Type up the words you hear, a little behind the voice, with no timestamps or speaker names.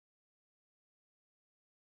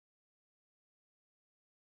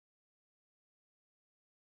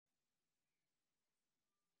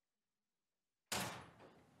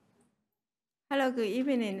Hello, good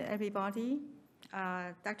evening, everybody.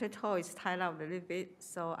 Dr. To is tied up a little bit,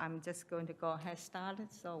 so I'm just going to go ahead and start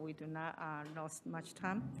so we do not lose much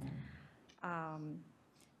time.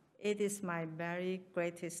 It is my very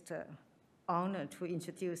greatest honor to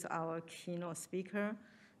introduce our keynote speaker,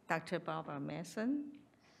 Dr. Barbara Mason.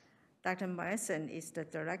 Dr. Mason is the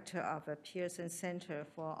director of the Pearson Center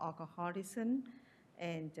for Alcoholism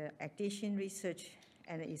and Addiction Research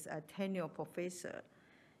and is a tenured professor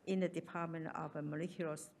in the Department of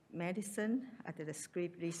Molecular Medicine at the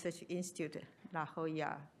Scripps Research Institute, La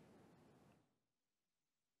Jolla.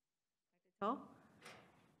 Dr.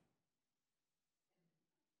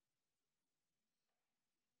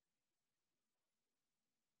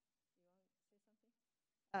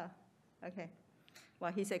 Okay.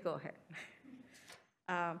 Well, he said go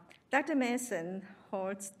ahead. Dr. Mason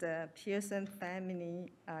holds the Pearson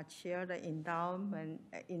Family Chair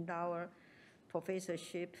Endowed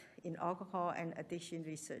Professorship in Alcohol and Addiction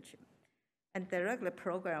Research, and direct the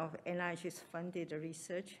program of NIH-funded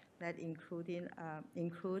research that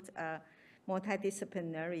includes a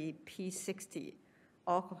multidisciplinary P60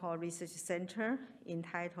 Alcohol Research Center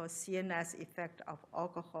entitled CNS Effect of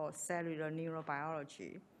Alcohol Cellular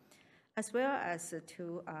Neurobiology, as well as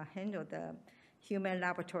to handle the human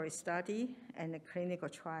laboratory study and the clinical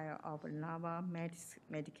trial of novel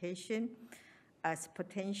medication as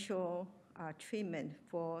potential treatment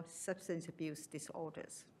for substance abuse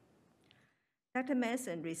disorders. Dr.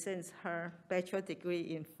 Mason receives her bachelor's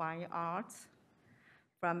degree in fine arts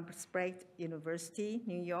from Scripps University,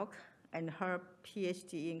 New York, and her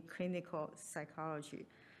Ph.D. in clinical psychology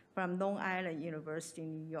from Long Island University,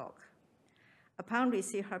 New York. Upon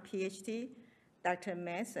receiving her Ph.D., Dr.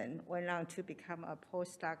 Mason went on to become a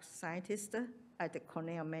postdoc scientist at the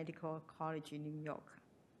Cornell Medical College in New York.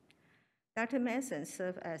 Dr. Mason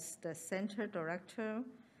served as the Center Director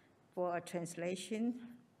for a translation,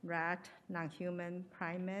 rat, non-human,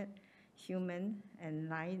 primate, human, and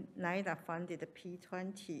NIDA-funded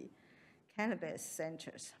P20 cannabis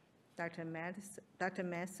centers. Dr.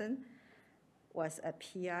 Mason was a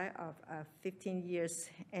PI of 15 years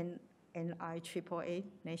NIAAA,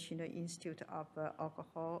 National Institute of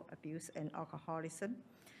Alcohol Abuse and Alcoholism,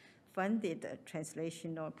 funded a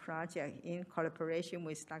translational project in collaboration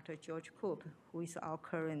with Dr. George Coop, who is our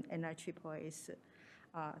current NIAAA's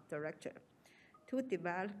director, to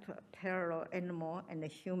develop parallel animal and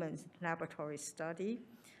human laboratory study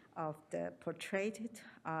of the portrayed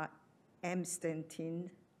amstantine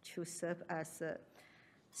to serve as a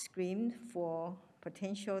screen for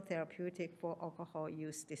potential therapeutic for alcohol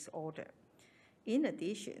use disorder. In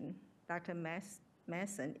addition, Dr.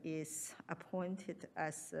 Mason is appointed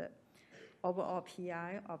as overall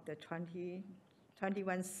PI of the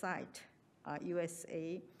 21-site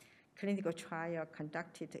USA clinical trial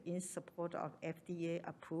conducted in support of FDA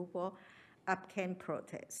approval APCAN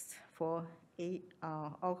protest for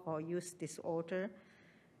alcohol use disorder,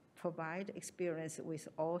 provide experience with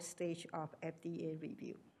all stages of FDA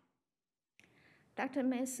review. Dr.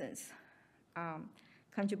 Mason's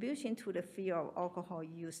contribution to the field of alcohol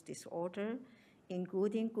use disorder,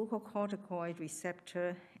 including glucocorticoid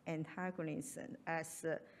receptor antagonism as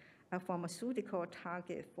a pharmaceutical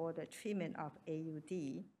target for the treatment of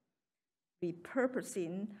AUD,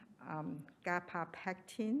 repurposing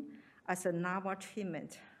gabapentine as a novel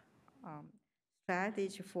treatment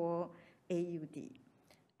strategy for AUD,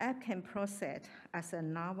 APCAN process as a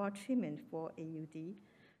novel treatment for AUD,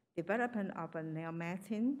 development of a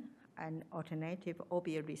neomycin, an alternative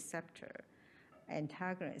opioid receptor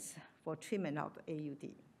antagonist for treatment of AUD.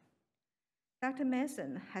 Dr.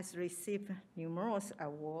 Mason has received numerous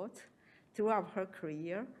awards throughout her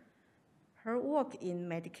career. Her work in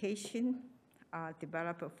medication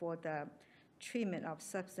developed for the treatment of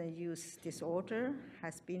substance use disorder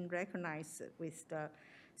has been recognized with the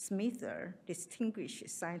Smither Distinguished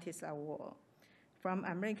Scientist Award from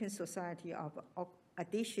American Society of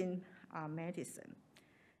Addiction Medicine,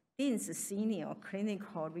 Dean's Senior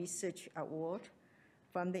Clinical Research Award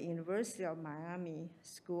from the University of Miami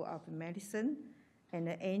School of Medicine, and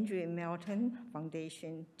the Andrew Melton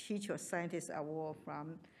Foundation Teacher Scientist Award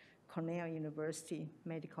from Cornell University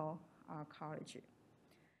Medical College.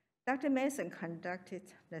 Dr. Mason conducted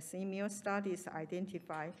the seminal studies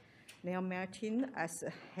identify neomycin as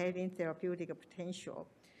having therapeutic potential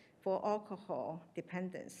for alcohol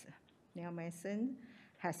dependence. Neomycin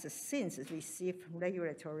has since received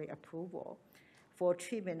regulatory approval for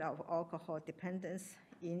treatment of alcohol dependence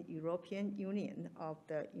in European Union of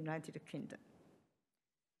the United Kingdom.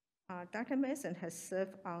 Dr. Mason has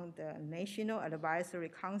served on the National Advisory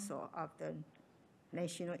Council of the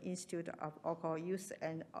National Institute of Alcohol Use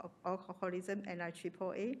and Alcoholism,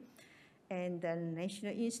 NIAAA, and the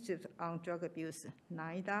National Institute on Drug Abuse,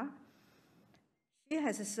 NIDA. She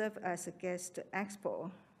has served as a guest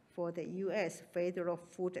expert for the U.S. Federal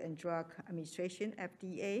Food and Drug Administration,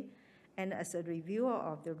 FDA, and as a reviewer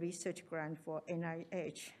of the research grant for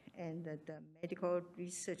NIH and the Medical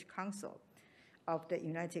Research Council of the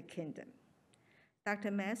United Kingdom.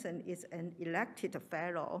 Dr. Mason is an elected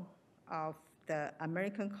fellow of the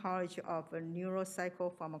American College of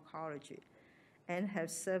Neuropsychopharmacology and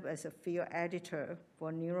has served as a field editor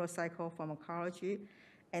for neuropsychopharmacology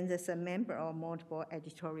and as a member of multiple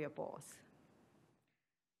editorial boards.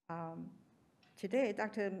 Today,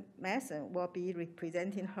 Dr. Mason will be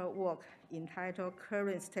representing her work entitled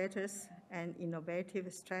Current Status and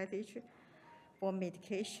Innovative Strategy for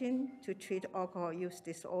Medication to Treat Alcohol Use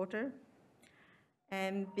Disorder.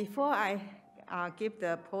 And before I give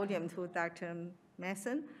the podium to Dr.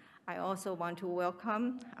 Mason, I also want to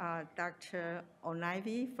welcome Dr.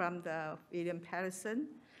 O'Nivy from the William Patterson.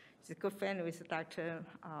 She's a good friend with Dr.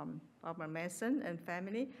 Barbara Mason and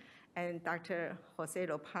family, and Dr. Jose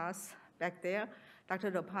Lopez back there.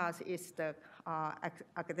 Dr. Lopez is the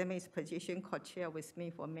academic position co-chair with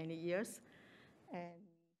me for many years. And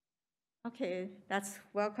okay, let's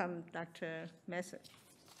welcome Dr. Mason.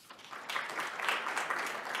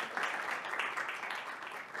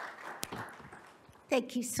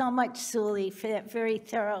 Thank you so much, Suli, for that very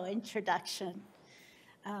thorough introduction.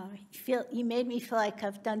 You made me feel like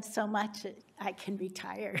I've done so much that I can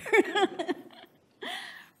retire.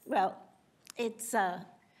 Well, it's a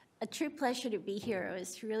true pleasure to be here. It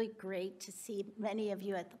was really great to see many of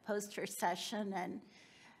you at the poster session and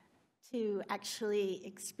to actually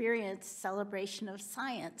experience celebration of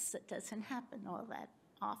science that doesn't happen all that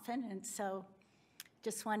often. And so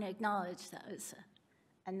just want to acknowledge that was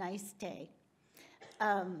a nice day.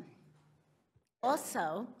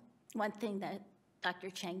 Also, one thing that Dr.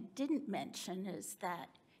 Cheng didn't mention is that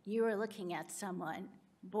you are looking at someone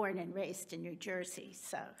born and raised in New Jersey,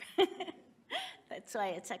 so that's why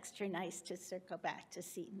it's extra nice to circle back to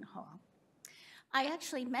Seton Hall. I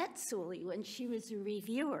actually met Suli when she was a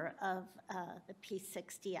reviewer of the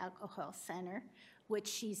P60 Alcohol Center, which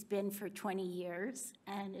she's been for 20 years,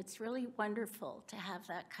 and it's really wonderful to have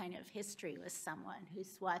that kind of history with someone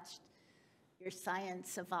who's watched your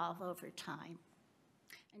science evolve over time.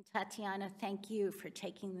 And Tatiana, thank you for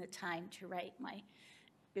taking the time to write my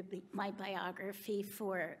biography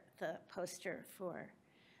for the poster for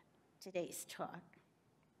today's talk.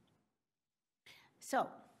 So,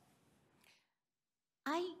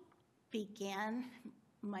 I began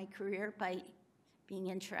my career by being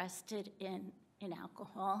interested in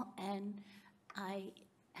alcohol, and I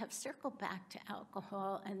have circled back to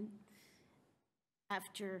alcohol, and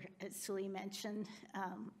after, as Suli mentioned,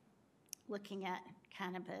 looking at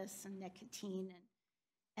cannabis and nicotine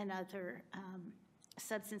and other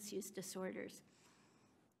substance use disorders.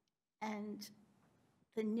 And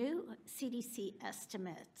the new CDC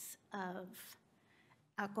estimates of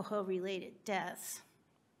alcohol-related deaths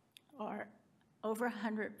are over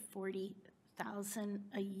 140,000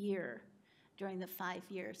 a year during the 5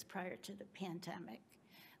 years prior to the pandemic,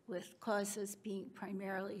 with causes being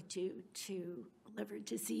primarily due to liver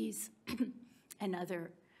disease and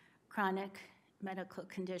other chronic medical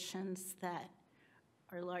conditions that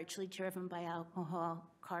are largely driven by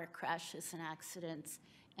alcohol, car crashes and accidents,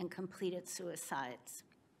 and completed suicides.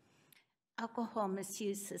 Alcohol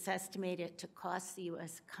misuse is estimated to cost the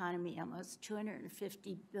U.S. economy almost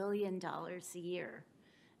 $250 billion a year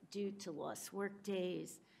due to lost work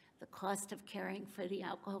days, the cost of caring for the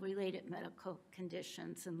alcohol-related medical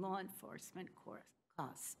conditions, and law enforcement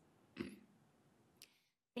costs.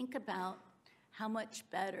 Think about how much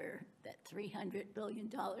better that $300 billion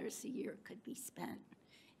a year could be spent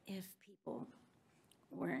if people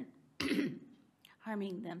weren't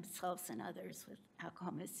harming themselves and others with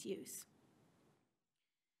alcohol misuse.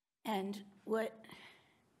 And what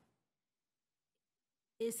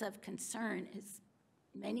is of concern is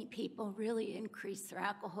many people really increased their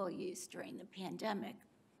alcohol use during the pandemic.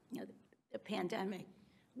 You know, the pandemic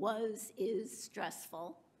is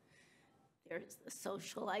stressful. There's the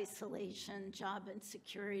social isolation, job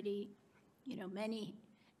insecurity. You know, many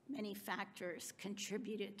factors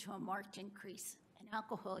contributed to a marked increase in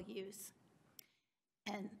alcohol use.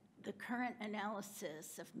 And the current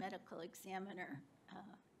analysis of medical examiner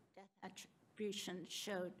death attribution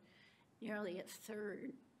showed nearly a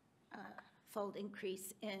third-fold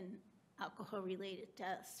increase in alcohol-related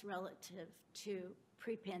deaths relative to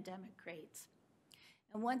pre-pandemic rates.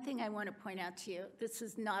 And one thing I want to point out to you, this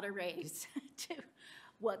is not a race to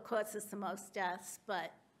what causes the most deaths,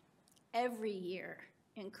 but every year,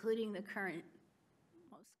 including the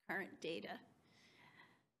most current data,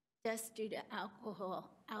 deaths due to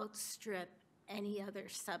alcohol outstrip any other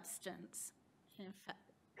substance. In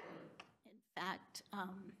fact,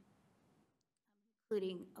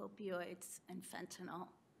 including opioids and fentanyl.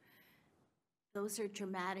 Those are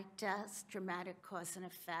dramatic deaths, dramatic cause and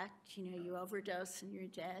effect. You know, you overdose and you're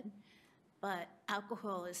dead. But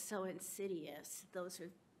alcohol is so insidious. Those are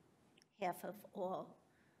half of all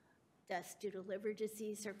deaths due to liver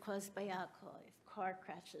disease are caused by alcohol. If car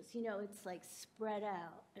crashes, you know, it's like spread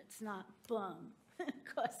out. It's not boom,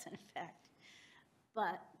 cause and effect.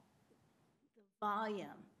 But the volume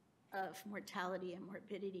of mortality and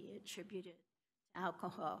morbidity attributed to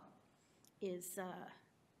alcohol is a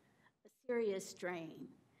serious drain.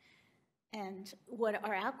 And what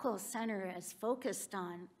our alcohol center is focused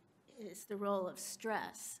on is the role of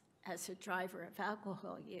stress as a driver of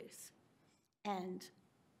alcohol use. And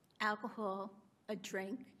alcohol, a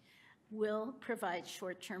drink, will provide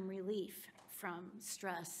short-term relief from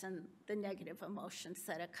stress and the negative emotions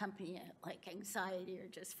that accompany it, like anxiety or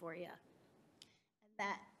dysphoria. And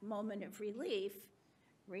that moment of relief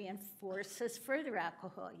reinforces further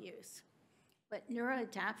alcohol use. But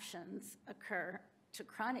neuroadaptions occur to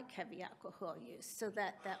chronic heavy alcohol use, so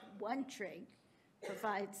that one drink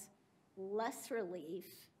provides less relief,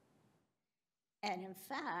 and in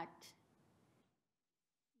fact,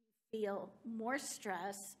 you feel more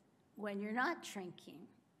stress when you're not drinking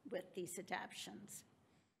with these adaptions,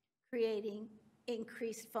 creating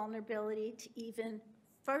increased vulnerability to even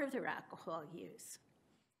further alcohol use.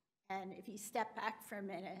 And if you step back for a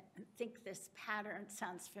minute and think this pattern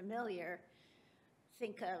sounds familiar,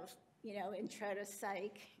 think of, you know, intro to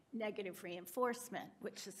psych, negative reinforcement,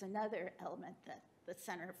 which is another element that the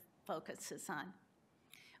center focuses on,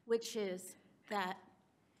 which is that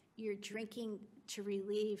you're drinking to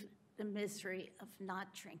relieve the misery of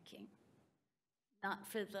not drinking, not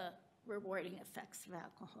for the rewarding effects of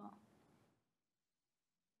alcohol.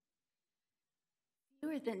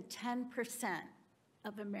 Fewer than 10%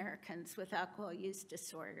 of Americans with alcohol use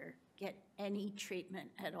disorder get any treatment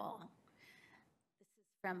at all. This is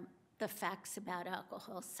from the Facts About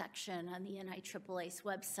Alcohol section on the NIAAA's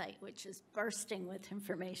website, which is bursting with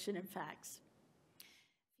information and facts.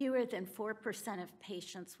 Fewer than 4% of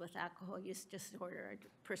patients with alcohol use disorder are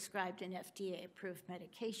prescribed an FDA-approved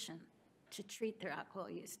medication to treat their alcohol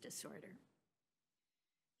use disorder.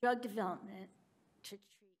 Drug development to treat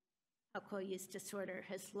alcohol use disorder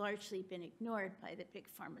has largely been ignored by the big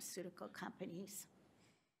pharmaceutical companies,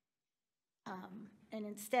 and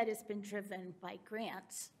instead has been driven by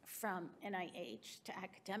grants from NIH to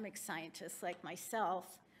academic scientists like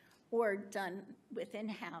myself, or done with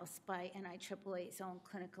in-house by NIAAA's own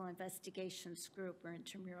clinical investigations group or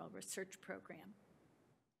intramural research program.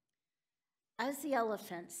 As the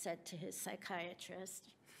elephant said to his psychiatrist,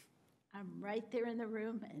 "I'm right there in the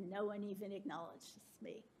room and no one even acknowledges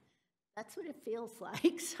me." That's what it feels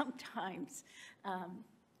like sometimes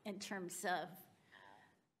in terms of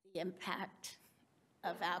the impact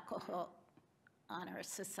of alcohol on our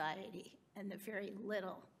society and the very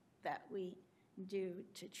little that we do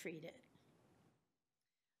to treat it.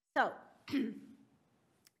 So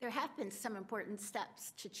there have been some important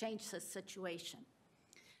steps to change this situation.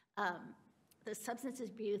 The Substance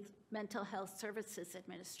Abuse Mental Health Services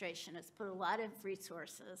Administration has put a lot of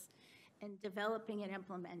resources in developing and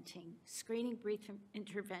implementing screening, brief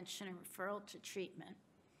intervention, and referral to treatment,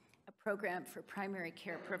 a program for primary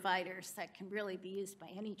care providers that can really be used by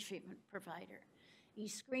any treatment provider. You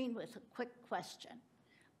screen with a quick question.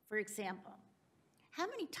 For example, how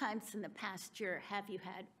many times in the past year have you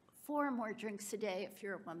had 4 or more drinks a day if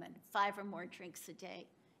you're a woman, 5 or more drinks a day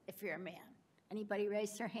if you're a man? Anybody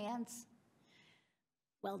raise their hands?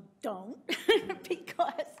 Well, don't,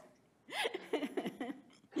 because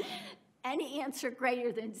any answer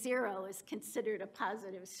greater than 0 is considered a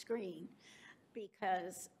positive screen,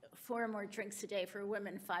 because 4 or more drinks a day for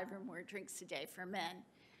women, 5 or more drinks a day for men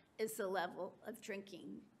is the level of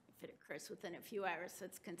drinking, if it occurs within a few hours,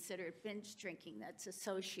 that's considered binge drinking, that's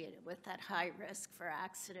associated with that high risk for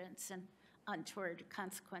accidents and untoward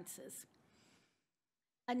consequences.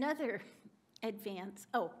 Another advance,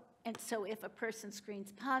 and so if a person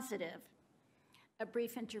screens positive, a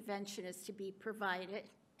brief intervention is to be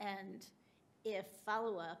provided, and if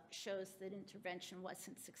follow-up shows that intervention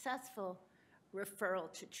wasn't successful,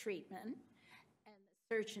 referral to treatment. And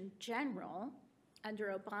the Surgeon General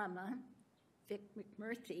under Obama, Vic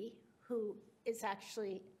McMurthy, who is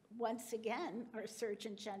actually once again our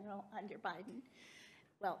Surgeon General under Biden,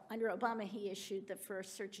 well, under Obama, he issued the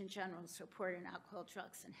first Surgeon General's report on alcohol,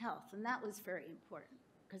 drugs, and health, and that was very important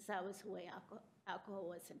because that was the way alcohol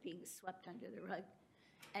wasn't being swept under the rug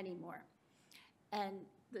anymore. And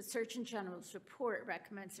the Surgeon General's report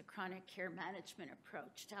recommends a chronic care management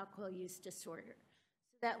approach to alcohol use disorder,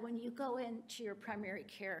 so that when you go into your primary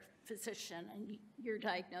care physician and you're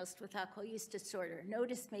diagnosed with alcohol use disorder,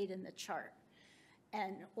 note is made in the chart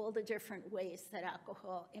and all the different ways that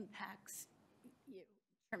alcohol impacts you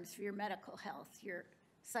in terms of your medical health, your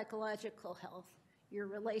psychological health, your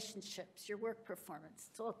relationships, your work performance.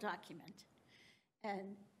 It's all documented.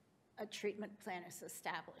 And a treatment plan is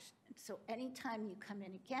established. And so anytime you come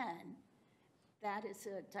in again, that is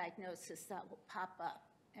a diagnosis that will pop up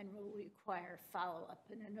and will require follow-up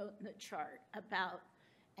and a note in the chart about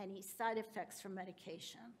any side effects from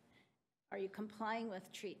medication. Are you complying with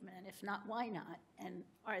treatment? If not, why not? And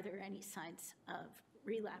are there any signs of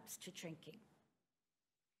relapse to drinking?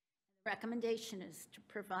 The recommendation is to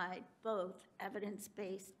provide both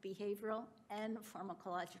evidence-based behavioral and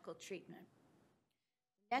pharmacological treatment.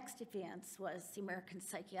 The next advance was the American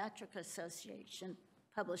Psychiatric Association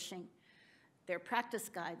publishing their practice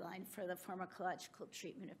guideline for the pharmacological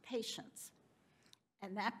treatment of patients.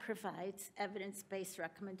 And that provides evidence-based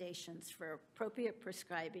recommendations for appropriate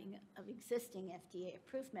prescribing of existing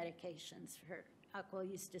FDA-approved medications for alcohol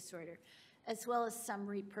use disorder, as well as some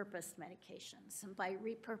repurposed medications. And by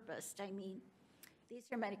repurposed, I mean these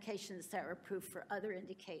are medications that were approved for other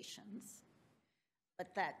indications,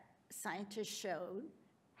 but that scientists showed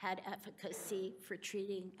had efficacy for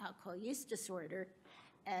treating alcohol use disorder.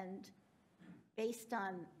 And based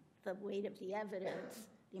on the weight of the evidence,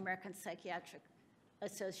 the American Psychiatric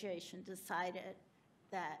Association decided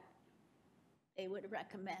that they would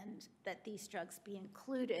recommend that these drugs be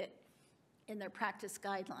included in their practice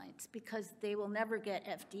guidelines because they will never get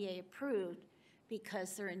FDA approved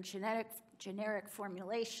because they're in generic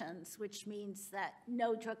formulations, which means that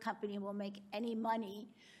no drug company will make any money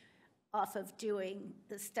off of doing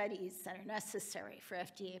the studies that are necessary for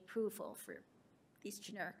FDA approval for these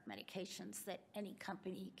generic medications that any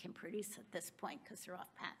company can produce at this point because they're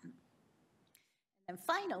off patent. And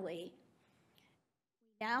finally,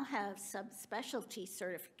 we now have subspecialty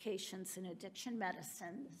certifications in addiction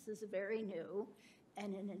medicine. This is very new,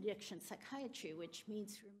 and in addiction psychiatry, which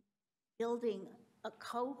means we're building a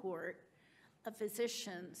cohort of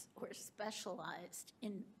physicians who are specialized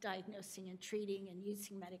in diagnosing and treating and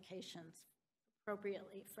using medications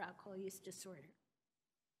appropriately for alcohol use disorder.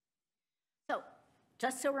 So,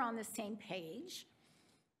 just so we're on the same page,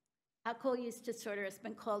 alcohol use disorder has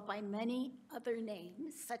been called by many other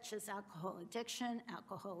names, such as alcohol addiction,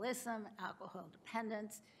 alcoholism, alcohol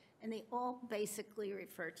dependence, and they all basically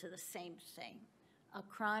refer to the same thing, a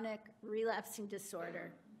chronic relapsing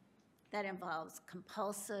disorder that involves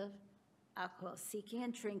compulsive alcohol seeking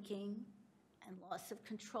and drinking and loss of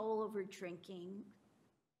control over drinking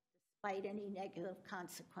despite any negative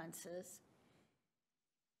consequences,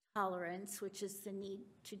 tolerance, which is the need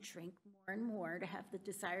to drink more and more to have the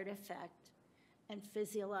desired effect, and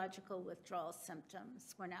physiological withdrawal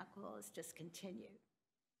symptoms when alcohol is discontinued.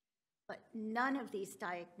 But none of these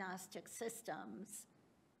diagnostic systems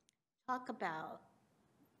talk about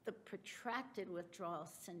the protracted withdrawal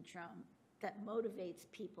syndrome that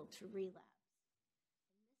motivates people to relapse.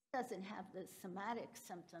 And this doesn't have the somatic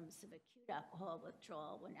symptoms of acute alcohol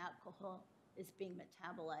withdrawal when alcohol is being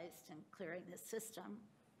metabolized and clearing the system.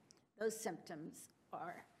 Those symptoms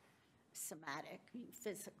are somatic,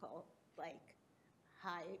 physical, like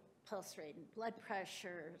high pulse rate and blood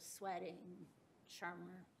pressure, sweating,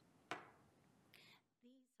 tremor.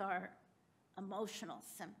 These are emotional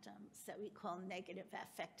symptoms that we call negative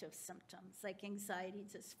affective symptoms, like anxiety,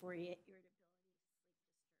 dysphoria, irritability,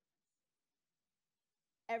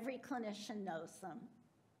 sleep disturbance. Every clinician knows them,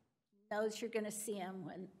 knows you're going to see them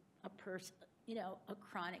when a person, a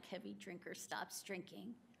chronic heavy drinker stops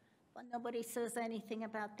drinking. But nobody says anything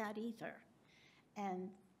about that either. And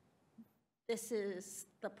this is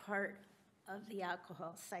the part of the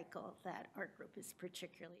alcohol cycle that our group is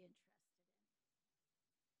particularly interested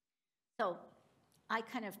in. So I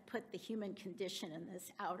kind of put the human condition in this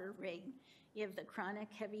outer ring. You have the chronic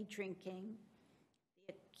heavy drinking,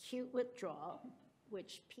 the acute withdrawal,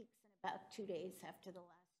 which peaks in about 2 days after the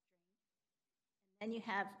last drink. And then you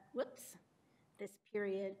have, this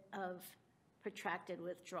period of protracted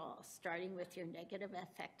withdrawal, starting with your negative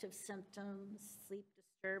affective symptoms, sleep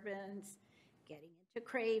disturbance, getting into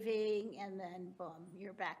craving, and then boom,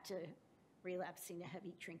 you're back to relapsing to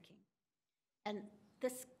heavy drinking. And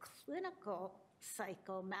this clinical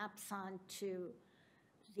cycle maps onto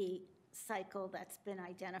the cycle that's been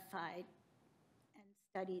identified and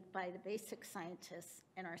studied by the basic scientists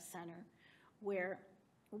in our center, where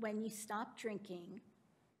when you stop drinking,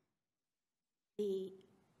 the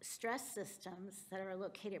stress systems that are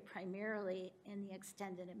located primarily in the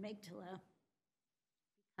extended amygdala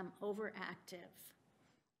become overactive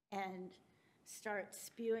and start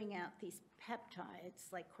spewing out these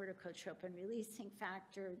peptides like corticotropin-releasing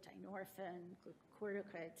factor, dynorphin,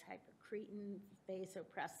 glucocorticoids, hypercretin,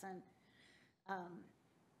 vasopressin,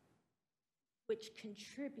 which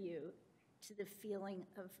contribute to the feeling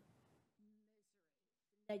of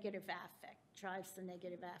negative affect, drives the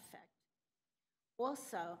negative affect.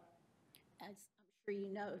 Also, as I'm sure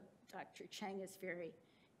you know, Dr. Cheng is very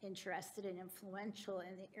interested and influential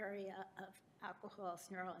in the area of alcohol's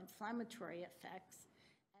neuroinflammatory effects.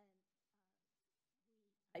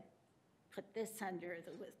 And I put this under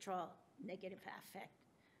the withdrawal negative affect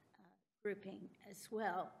grouping as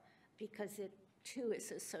well, because it too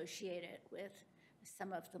is associated with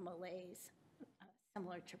some of the malaise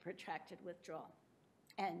similar to protracted withdrawal.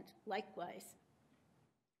 And likewise,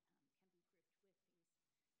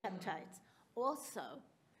 peptides. Also,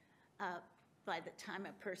 by the time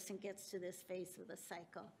a person gets to this phase of the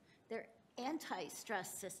cycle, their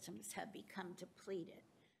anti-stress systems have become depleted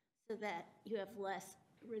so that you have less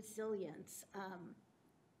resilience. And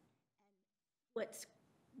what's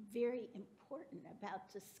very important about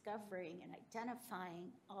discovering and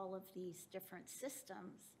identifying all of these different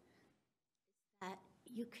systems is that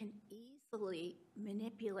you can easily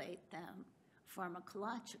manipulate them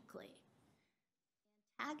pharmacologically.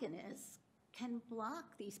 Antagonists can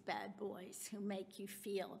block these bad boys who make you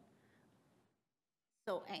feel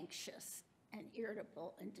so anxious and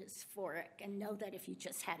irritable and dysphoric, and know that if you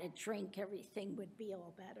just had a drink, everything would be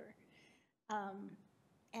all better.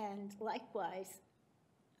 And likewise,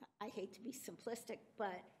 I hate to be simplistic,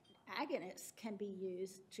 but agonists can be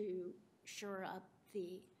used to shore up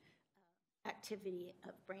the activity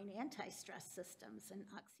of brain anti-stress systems, and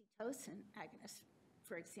oxytocin agonists,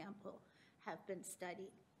 for example, have been studied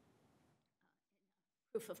in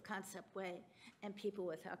a proof of concept way in people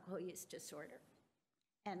with alcohol use disorder.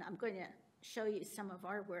 And I'm going to show you some of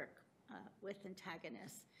our work with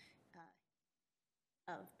antagonists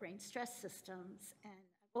of brain stress systems. And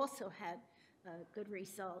I've also had a good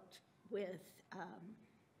result with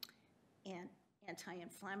an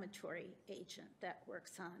anti-inflammatory agent that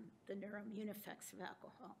works on the neuroimmune effects of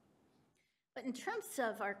alcohol. But in terms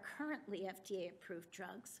of our currently FDA-approved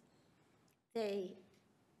drugs, we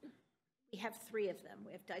have 3 of them.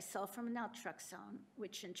 We have disulfiram and naltrexone,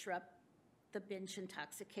 which interrupt the binge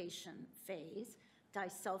intoxication phase.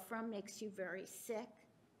 Disulfiram makes you very sick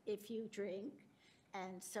if you drink,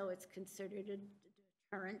 and so it's considered a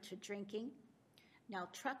deterrent to drinking.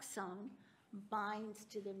 Naltrexone binds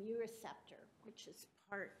to the mu receptor, which is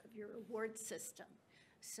part of your reward system.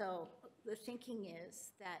 So the thinking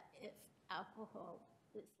is that if alcohol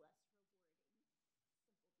is less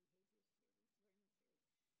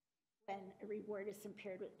rewarding, when a reward is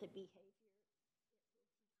impaired with the behavior,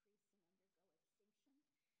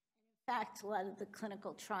 in fact, a lot of the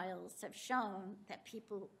clinical trials have shown that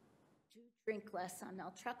people do drink less on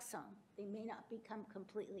naltrexone. They may not become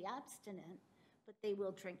completely abstinent, but they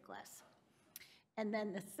will drink less. And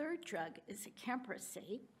then the 3rd drug is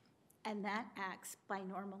acamprosate, and that acts by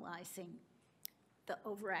normalizing the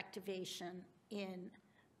overactivation in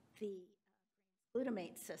the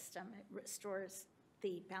glutamate system. It restores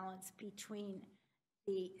the balance between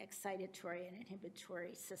the excitatory and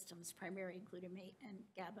inhibitory systems, primary glutamate and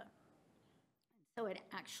GABA. So it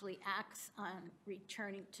actually acts on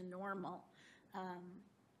returning to normal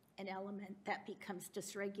an element that becomes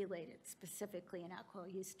dysregulated, specifically in alcohol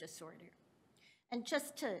use disorder. And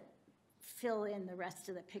just to fill in the rest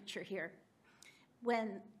of the picture here,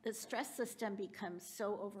 when the stress system becomes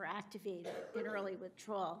so overactivated in early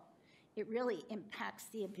withdrawal, it really impacts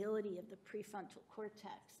the ability of the prefrontal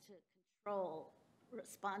cortex to control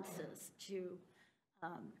responses to the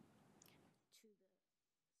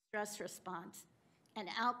stress response. And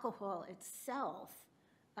alcohol itself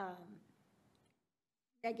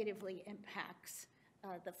negatively impacts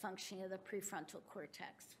the functioning of the prefrontal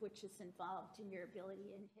cortex, which is involved in your ability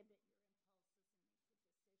to inhibit your impulses and make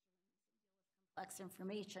decisions and deal with complex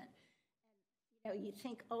information. And you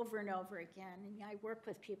think over and over again, and I work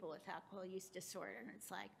with people with alcohol use disorder, and it's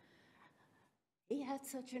like, he had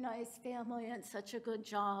such a nice family and such a good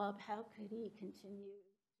job. How could he continue to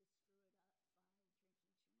screw it up by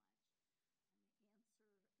drinking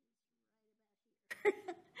too much? And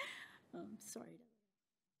the answer is right about here. Sorry.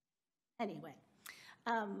 Anyway,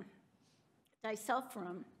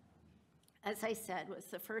 disulfiram, as I said, was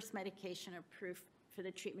the first medication approved for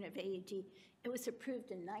the treatment of AUD. It was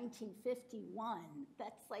approved in 1951.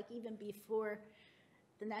 That's like even before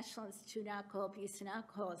the National Institute on Alcohol Abuse and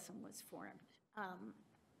Alcoholism was formed.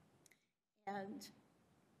 And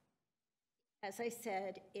as I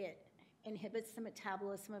said, it inhibits the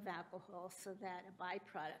metabolism of alcohol so that a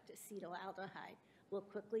byproduct, acetaldehyde, will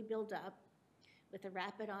quickly build up with a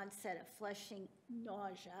rapid onset of flushing,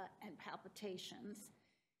 nausea, and palpitations.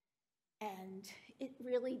 And it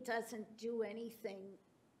really doesn't do anything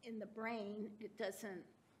in the brain. It doesn't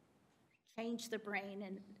change the brain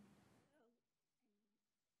in a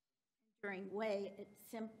enduring way. It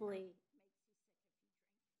simply makes you sick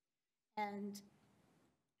if you drink. And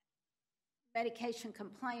medication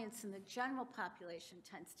compliance in the general population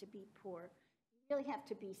tends to be poor. You really have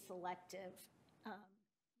to be selective. You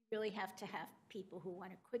really have to have people who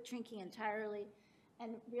want to quit drinking entirely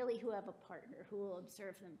and really who have a partner who will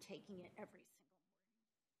observe them taking it every single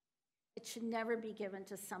morning. It should never be given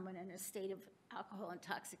to someone in a state of alcohol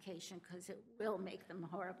intoxication because it will make them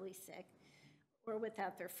horribly sick or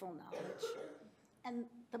without their full knowledge. And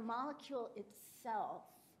the molecule itself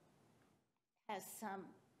has some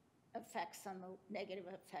effects on the negative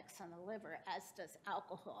effects on the liver, as does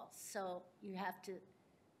alcohol. So you have to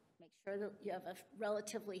make sure that you have a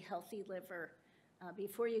relatively healthy liver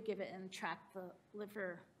before you give it and track the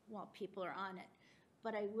liver while people are on it.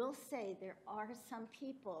 But I will say there are some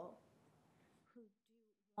people who do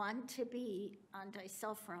want to be on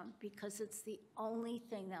disulfiram because it's the only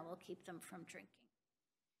thing that will keep them from drinking.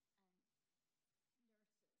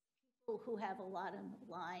 People who have a lot on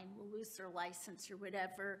the line will lose their license or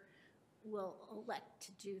whatever, will elect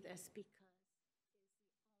to do this because it's the only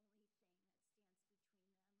thing that stands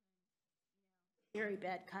between them and, very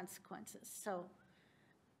bad consequences. So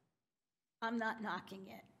I'm not knocking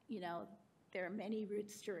it. There are many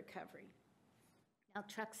routes to recovery.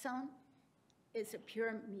 Naltrexone is a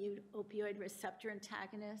pure opioid receptor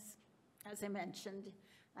antagonist. As I mentioned,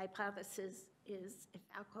 my hypothesis is if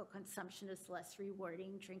alcohol consumption is less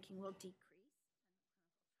rewarding, drinking will decrease.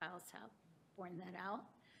 And trials have borne that out.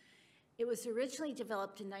 It was originally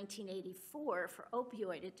developed in 1984 for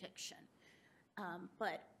opioid addiction,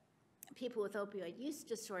 but people with opioid use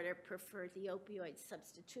disorder prefer the opioid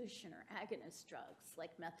substitution or agonist drugs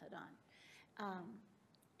like methadone.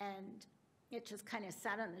 And it just kind of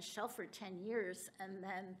sat on the shelf for 10 years, and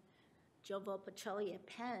then Jovo Pacelli at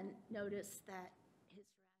Penn noticed that his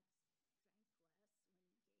rats drank less when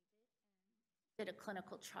he gave it, and did a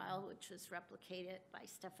clinical trial, which was replicated by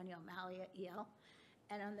Stephanie O'Malley at Yale.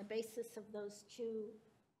 And on the basis of those two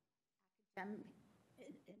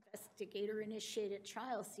investigator-initiated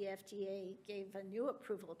trials, the FDA gave a new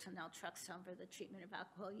approval to naltrexone for the treatment of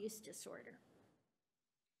alcohol use disorder.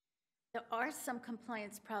 There are some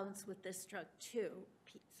compliance problems with this drug, too.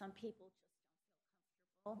 Some people just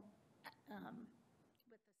don't feel comfortable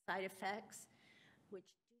with the side effects, which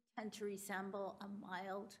do tend to resemble a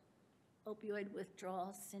mild opioid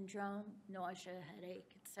withdrawal syndrome, nausea,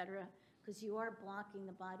 headache, etc., because you are blocking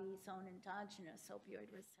the body's own endogenous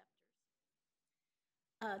opioid receptors.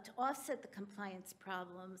 To offset the compliance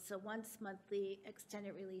problems, a once-monthly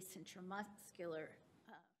extended-release intramuscular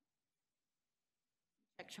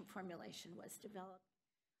injection formulation was developed.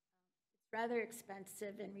 It's rather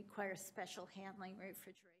expensive and requires special handling,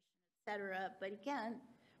 refrigeration, etc. But again,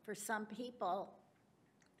 for some people,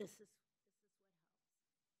 this is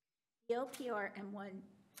what helps. The OPRM1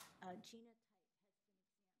 genotype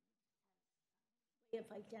of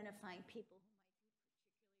identifying people who might be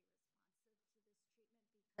particularly responsive to this treatment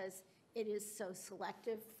because it is so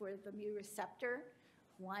selective for the mu receptor.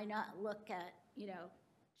 Why not look at, genetic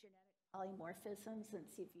polymorphisms and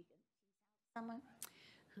see if you can tease out someone?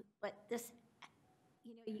 But this,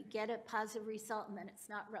 you get a positive result and then it's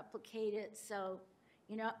not replicated. So,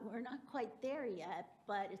 we're not quite there yet,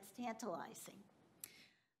 but it's tantalizing.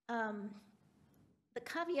 The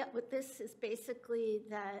caveat with this is basically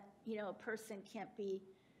that, a person can't be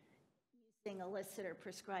using illicit or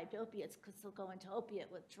prescribed opiates because they'll go into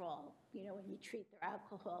opiate withdrawal, when you treat their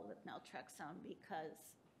alcohol with naltrexone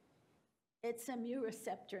because it's a mu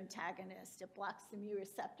receptor antagonist. It blocks the mu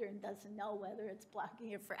receptor and doesn't know whether it's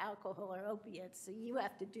blocking it for alcohol or opiates. So you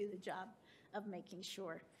have to do the job of making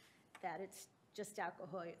sure that it's just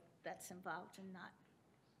alcohol that's involved and not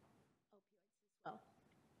opioids as well.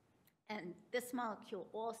 And this molecule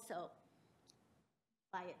also,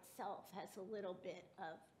 by itself, has a little bit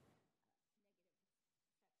of negative effects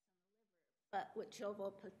on the liver. But what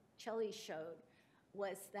Jovo Pacelli showed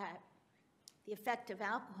was that the effect of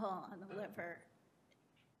alcohol on the liver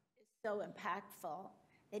is so impactful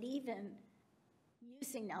that even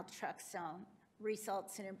using naltrexone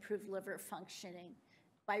results in improved liver functioning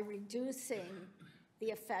by reducing the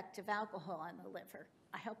effect of alcohol on the liver.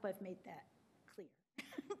 I hope I've made that clear.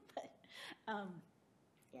 But,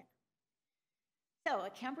 yeah. So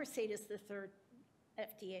acamprosate is the third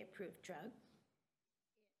FDA-approved drug.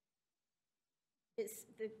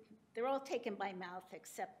 They're all taken by mouth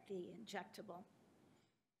except the injectable.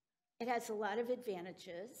 It has a lot of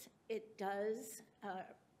advantages. It does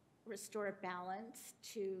restore balance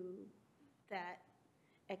to that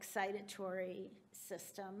excitatory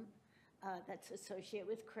system that's associated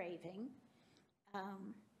with craving. It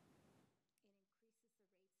increases the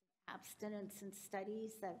rates of abstinence in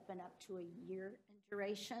studies that have been up to a year in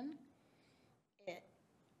duration. It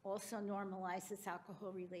also normalizes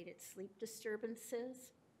alcohol-related sleep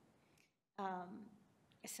disturbances.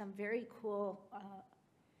 Some very cool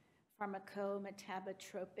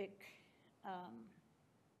pharmacometabotropic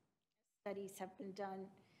studies have been done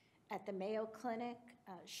at the Mayo Clinic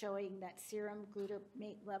showing that serum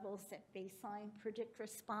glutamate levels at baseline predict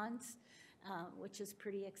response, which is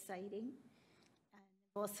pretty exciting. And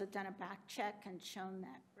they've also done a back check and shown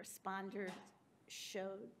that responders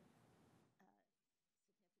showed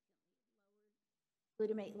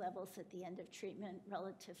glutamate levels at the end of treatment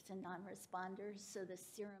relative to non-responders. So the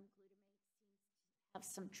serum glutamate seems to have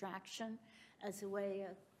some traction as a way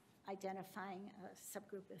of identifying a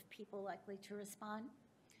subgroup of people likely to respond.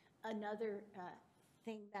 Another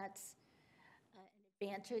thing that's an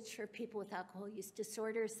advantage for people with alcohol use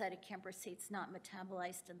disorders is that acamprosate's not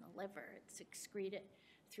metabolized in the liver. It's excreted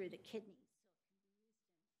through the kidneys.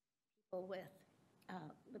 So it can be used in people with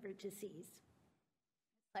liver disease.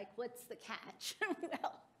 Like, what's the catch?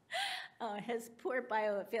 Well, it has poor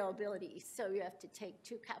bioavailability, so you have to take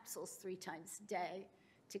 2 capsules 3 times a day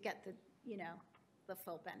to get the, the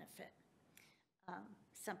full benefit.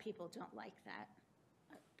 Some people don't like that,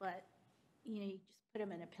 but you just put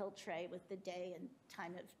them in a pill tray with the day and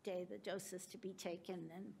time of day, the doses to be taken,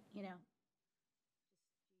 and just do your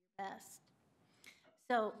best.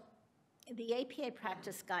 So the APA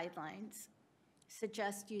practice guidelines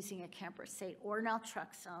suggest using acamprosate or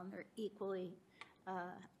naltrexone. They're equally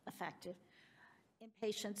effective in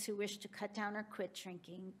patients who wish to cut down or quit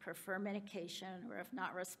drinking, prefer medication, or have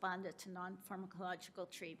not responded to non-pharmacological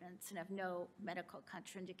treatments and have no medical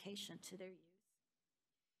contraindication to their use.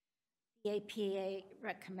 The APA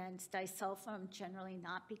recommends disulfiram generally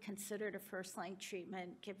not be considered a first-line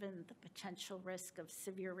treatment given the potential risk of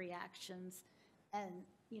severe reactions and,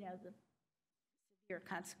 the severe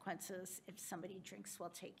consequences if somebody drinks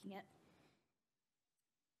while taking it.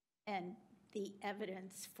 And the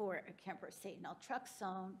evidence for acamprosate and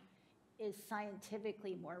naltrexone is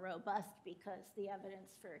scientifically more robust because the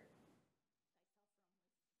evidence for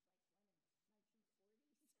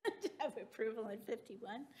to have approval in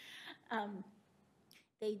 51.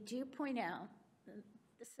 They do point out,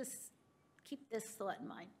 keep this thought in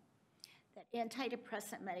mind, that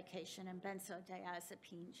antidepressant medication and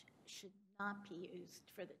benzodiazepines should not be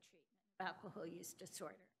used for the treatment of alcohol use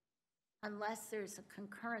disorder unless there's a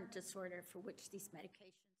concurrent disorder for which these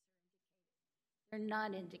medications are indicated. They're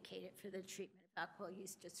not indicated for the treatment of alcohol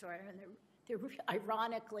use disorder, and they're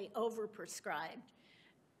ironically overprescribed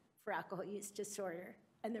for alcohol use disorder,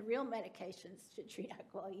 and the real medications to treat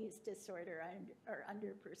alcohol use disorder are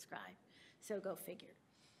underprescribed, so go figure.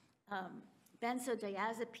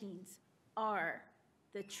 Benzodiazepines are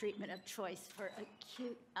the treatment of choice for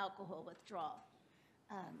acute alcohol withdrawal.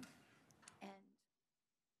 And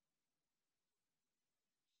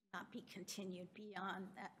not be continued beyond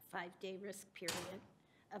that 5-day risk period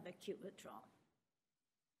of acute withdrawal.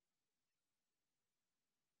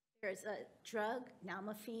 There's a drug,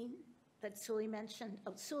 nalmefene, that Sully mentioned.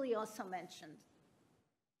 Oh, Sully also mentioned,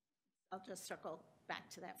 I'll just circle back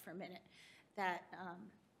to that for a minute, that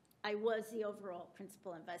I was the overall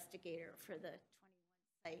principal investigator for the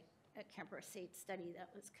 21-site acamprosate study that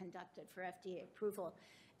was conducted for FDA approval.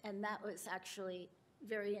 And that was actually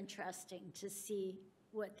very interesting to see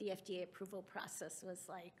what the FDA approval process was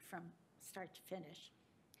like from start to finish.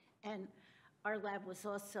 And our lab was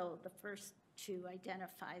also the first to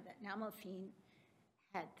identify that nalmefene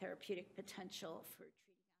had therapeutic potential for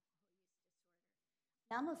treating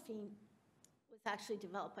alcohol use disorder. Nalmefene was actually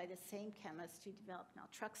developed by the same chemist who developed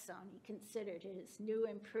naltrexone. He considered it his new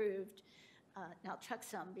improved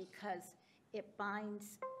naltrexone because it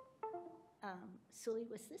binds, Sully,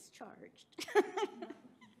 was this charged?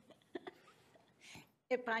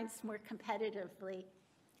 It binds more competitively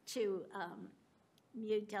to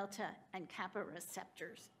mu, delta, and kappa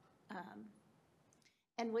receptors.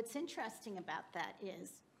 And what's interesting about that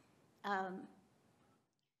is,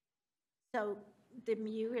 so the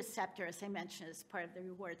mu receptor, as I mentioned, is part of the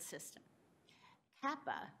reward system.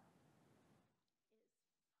 Kappa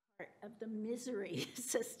is part of the misery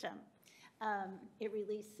system.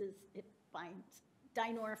 It binds,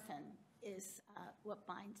 dynorphin is what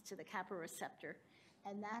binds to the kappa receptor,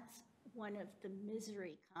 and that's one of the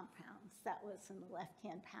misery compounds that was in the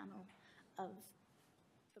left-hand panel of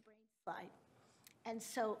the brain slide. And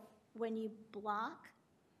so when you block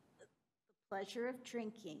the pleasure of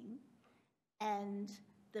drinking and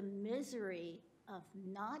the misery of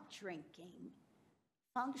not drinking,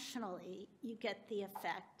 functionally, you get the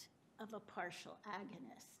effect of a partial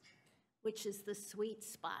agonist, which is the sweet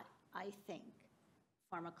spot, I think,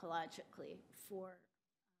 pharmacologically for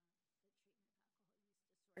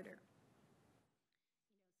the treatment of alcohol use disorder.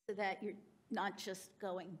 So that you're not just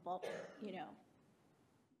going bulk,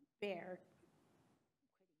 bare,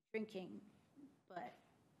 quitting drinking, but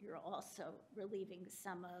you're also relieving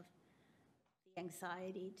some of the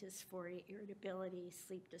anxiety, dysphoria, irritability,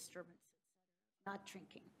 sleep disturbances, etc., not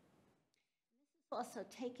drinking. And this is also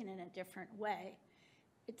taken in a different way.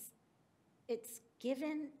 It's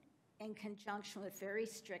given in conjunction with very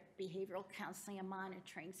strict behavioral counseling and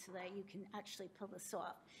monitoring so that you can actually pull this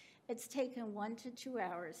off. It's taken 1 to 2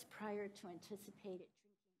 hours prior to anticipated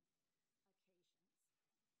drinking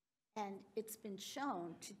occasions. And it's been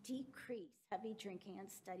shown to decrease heavy drinking in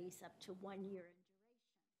studies up to 1 year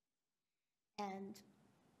in duration. And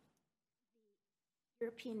the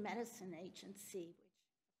European Medicine Agency, which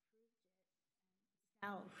approved it, and it's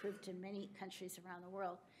now approved in many countries around the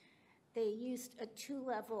world, they used a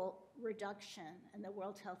 2-level reduction in the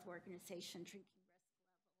World Health Organization drinking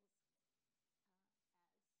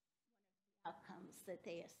outcomes that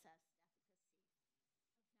they assessed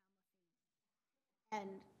efficacy of nalmefene.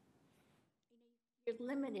 And you're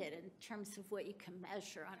limited in terms of what you can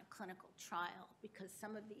measure on a clinical trial because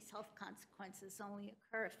some of these health consequences only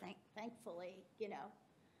occur, thankfully,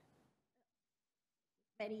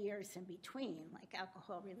 many years in between, like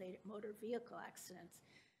alcohol-related motor vehicle accidents.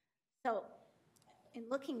 So in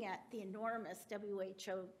looking at the enormous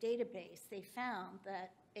WHO database, they found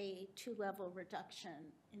that a 2-level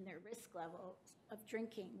reduction in their risk levels of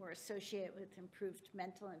drinking were associated with improved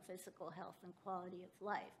mental and physical health and quality of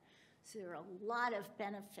life. So there are a lot of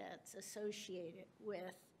benefits associated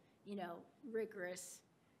with, rigorous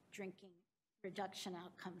drinking reduction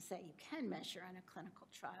outcomes that you can measure on a clinical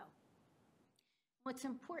trial. What's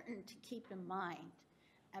important to keep in mind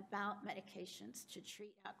about medications to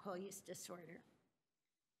treat alcohol use disorder,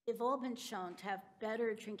 they've all been shown to have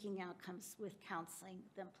better drinking outcomes with counseling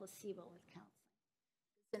than placebo with counseling.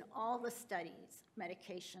 In all the studies,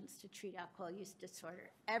 medications to treat alcohol use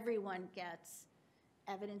disorder, everyone gets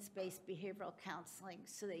evidence-based behavioral counseling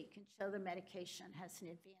so that you can show the medication has an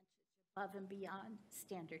advantage above and beyond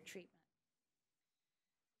standard treatment.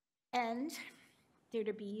 And they're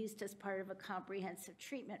to be used as part of a comprehensive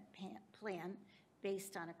treatment plan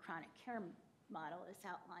based on a chronic care model as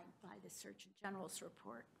outlined by the Surgeon General's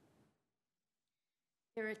report.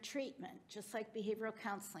 They're a treatment, just like behavioral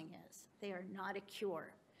counseling is. They are not a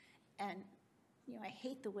cure. And, I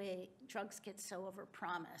hate the way drugs get so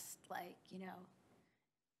overpromised, like,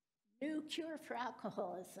 new cure for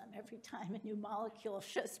alcoholism every time a new molecule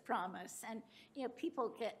shows promise. And, people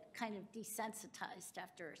get kind of desensitized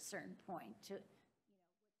after a certain point to, what they should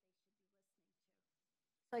be listening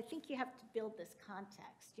to. So I think you have to build this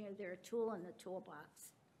context. They're a tool in the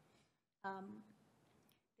toolbox. They're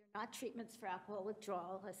not treatments for alcohol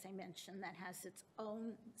withdrawal, as I mentioned, that has its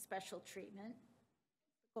own special treatment,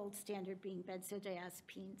 the gold standard being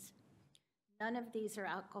benzodiazepines. None of these are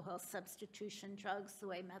alcohol substitution drugs the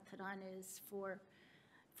way methadone is for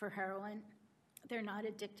heroin. They're not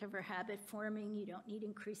addictive or habit forming. You don't need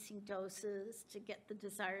increasing doses to get the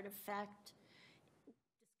desired effect.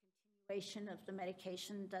 Discontinuation of the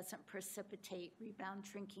medication doesn't precipitate rebound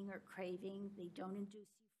drinking or craving. They don't induce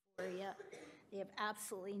euphoria. They have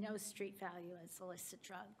absolutely no street value as illicit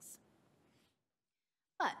drugs.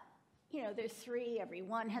 But, there's 3, every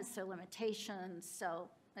one has their limitations. So,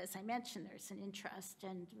 as I mentioned, there's an interest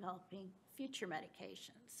in developing future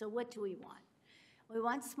medications. So what do we want? We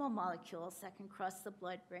want small molecules that can cross the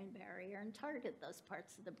blood-brain barrier and target those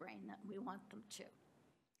parts of the brain that we want them to.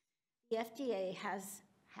 The FDA has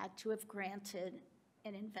had to have granted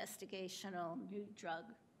an investigational new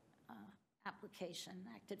drug application,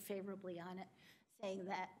 acted favorably on it, saying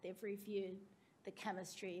that they've reviewed the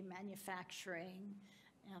chemistry, manufacturing,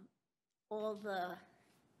 all the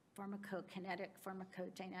pharmacokinetic,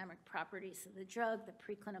 pharmacodynamic properties of the drug, the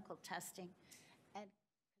preclinical testing, and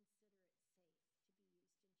consider it safe to be used in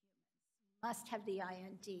humans. You must have the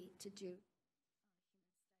IND to do human studies.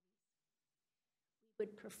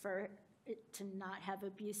 would prefer it to not have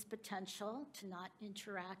abuse potential, to not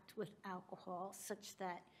interact with alcohol, such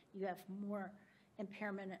that you have more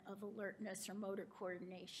impairment of alertness or motor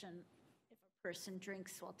coordination if a person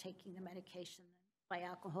drinks while taking the medication than by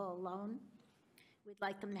alcohol alone. We'd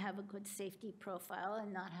like them to have a good safety profile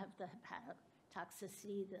and not have the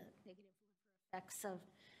hepatotoxicity, the negative liver effects of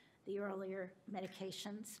the earlier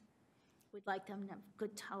medications. We'd like them to have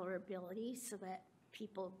good tolerability so that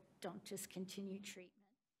people don't discontinue treatment,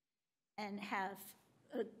 and have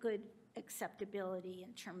a good acceptability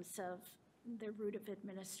in terms of the route of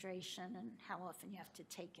administration and how often you have to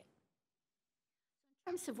take it.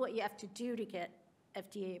 In terms of what you have to do to get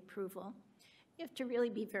FDA approval, you have to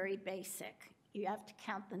really be very basic. You have to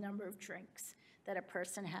count the number of drinks that a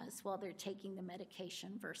person has while they're taking the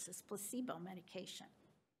medication versus placebo medication.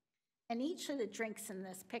 And each of the drinks in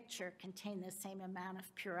this picture contain the same amount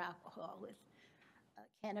of pure alcohol, with a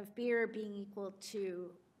can of beer being equal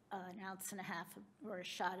to an ounce and a half or a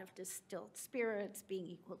shot of distilled spirits being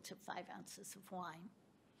equal to 5 ounces of wine.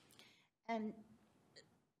 And you use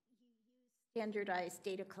standardized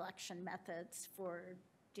data collection methods for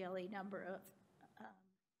daily number of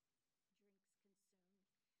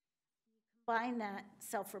combine that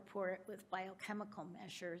self-report with biochemical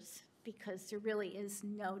measures, because there really is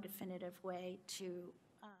no definitive way to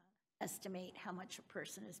estimate how much a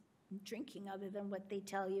person is drinking other than what they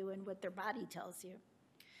tell you and what their body tells you.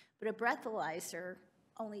 But a breathalyzer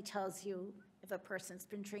only tells you if a person's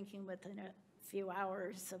been drinking within a few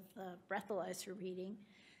hours of the breathalyzer reading.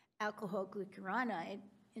 Alcohol glucuronide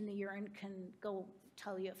in the urine can go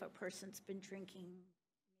tell you if a person's been drinking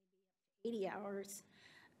maybe 80 hours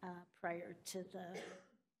prior to the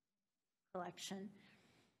collection.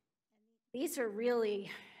 These are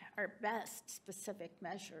really our best specific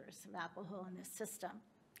measures of alcohol in the system.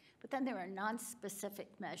 But then there are non-specific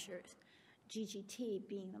measures, GGT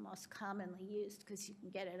being the most commonly used because you can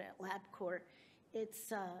get it at LabCorp.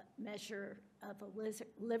 It's a measure of a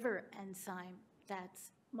liver enzyme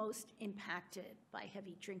that's most impacted by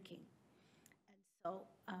heavy drinking. And so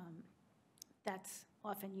that's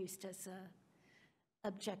often used as an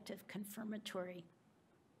objective confirmatory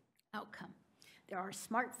outcome. There are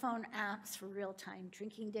smartphone apps for real-time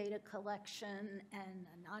drinking data collection and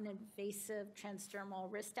a non-invasive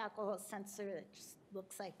transdermal wrist alcohol sensor that just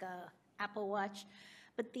looks like a Apple Watch.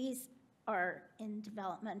 But these are in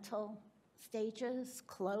developmental stages,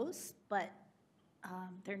 close, but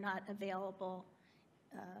they're not available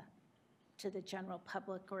to the general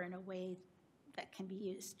public or in a way that can be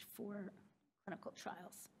used for clinical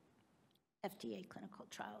trials, FDA clinical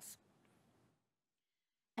trials.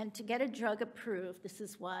 And to get a drug approved, this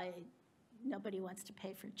is why nobody wants to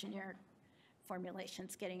pay for generic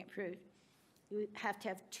formulations getting approved. You have to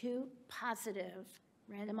have 2 positive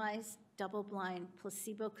randomized, double-blind,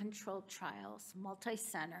 placebo-controlled trials,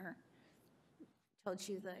 multi-center. Told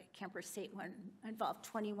you the Camper State one involved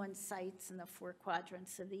 21 sites in the 4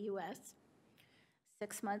 quadrants of the US.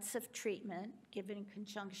 6 months of treatment given in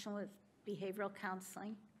conjunction with behavioral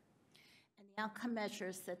counseling. And the outcome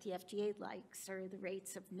measures that the FDA likes are the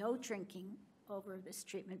rates of no drinking over this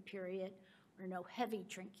treatment period or no heavy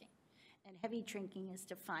drinking. And heavy drinking is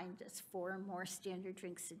defined as 4 or more standard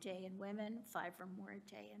drinks a day in women, 5 or more a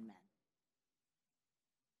day in men.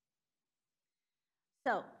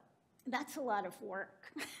 So that's a lot of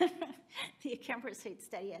work. The Camper State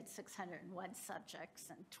study had 601 subjects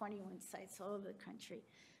and 21 sites all over the country,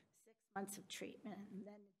 6 months of treatment, and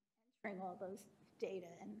then entering all those data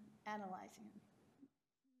and analyzing them.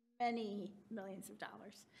 Many millions of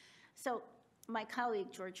dollars. So my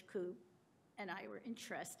colleague, George Koob, and I were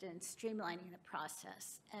interested in streamlining the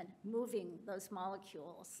process and moving those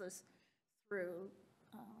molecules through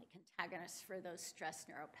like antagonists for those stress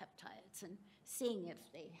neuropeptides and seeing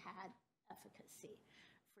if they had efficacy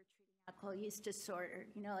for treating alcohol use disorder,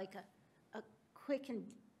 you know, like a quick and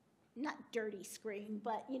not dirty screen,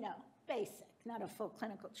 but, you know, basic, not a full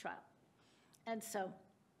clinical trial. And so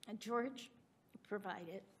George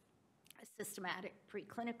provided a systematic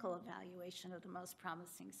preclinical evaluation of the most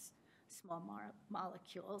promising small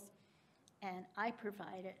molecules, and I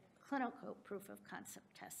provided clinical proof of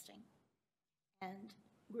concept testing. And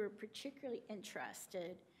we were particularly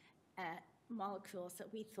interested at molecules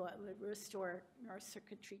that we thought would restore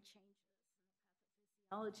neurocircuitry changes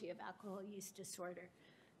in the pathophysiology of alcohol use disorder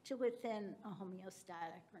to within a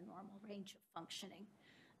homeostatic or normal range of functioning.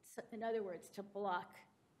 So, in other words, to block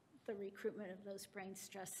the recruitment of those brain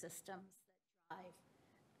stress systems that drive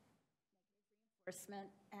negative reinforcement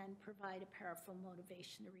and provide a powerful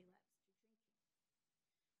motivation to relapse to drinking.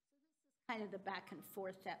 So this is kind of the back and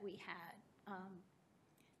forth that we had.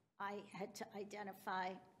 I had to identify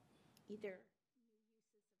either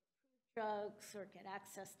drugs or get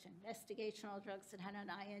access to investigational drugs that had an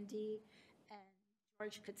IND, and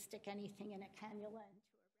George could stick anything in a cannula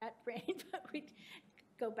into a rat brain, but we'd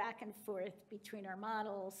go back and forth between our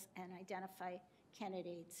models and identify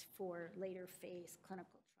candidates for later phase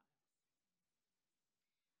clinical trials.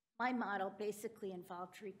 My model basically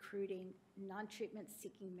involved recruiting non-treatment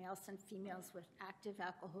seeking males and females with active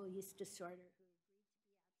alcohol use disorder who agreed to be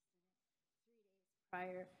abstinent 3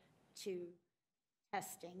 days prior to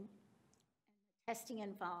testing. And the testing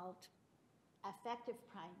involved affective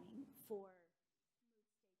priming for mood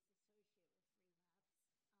states associated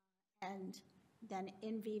with relapse, and then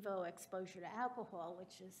in vivo exposure to alcohol,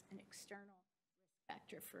 which is an external risk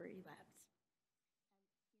factor for relapse.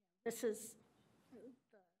 And, this is the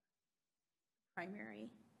primary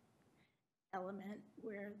element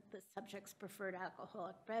where the subject's preferred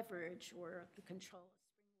alcoholic beverage or the control of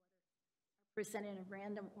spring water are presented in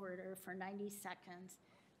random order for 90 seconds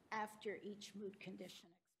after each mood condition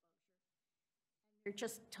exposure. And you're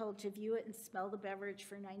just told to view it and smell the beverage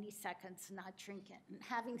for 90 seconds, not drink it. And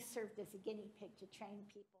having served as a guinea pig to train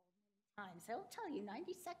people many times, I will tell you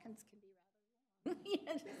 90 seconds can be rather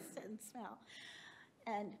long to sit and smell.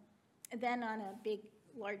 And then on a big,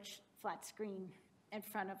 large, flat screen in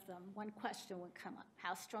front of them, one question would come up: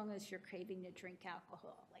 how strong is your craving to drink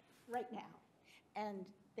alcohol, like right now? And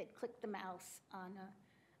they'd click the mouse on a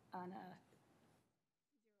 0 to 20 point line,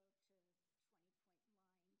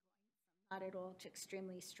 going from not at all to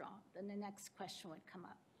extremely strong. Then the next question would come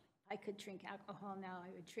up: if I could drink alcohol now, I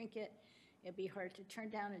would drink it. It'd be hard to turn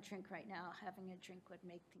down a drink right now. Having a drink would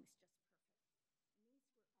make things just perfect.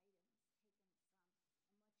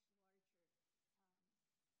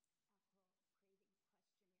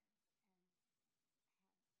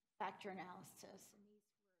 Factor analysis, and these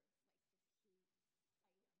were like the key items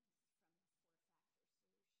from the 4-factor solution of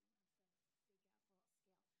the big alcohol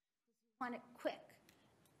scale. Because we want it quick things,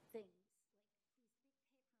 like these big paper and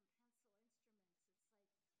pencil instruments.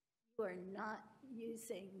 It's like you are not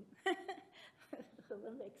using the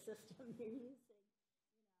limbic system. You're using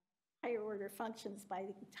higher order functions by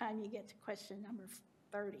the time you get to question number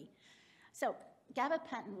 30. So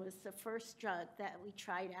gabapentin was the first drug that we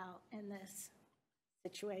tried out in this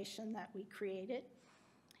situation that we created.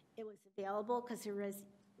 It was available because it was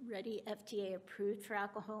already FDA approved for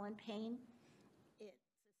alcohol and pain. It's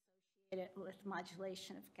associated with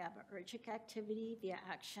modulation of GABAergic activity via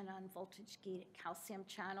action on voltage-gated calcium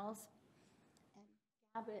channels. And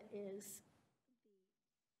GABA is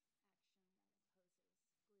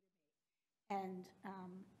the action that opposes glutamate. And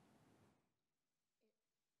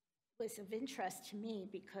it was of interest to me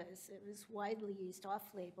because it was widely used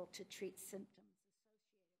off-label to treat symptoms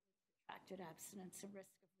abstinence and risk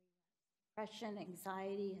of relapse. Depression,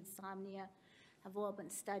 anxiety, insomnia have all been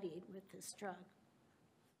studied with this drug.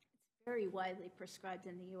 It's very widely prescribed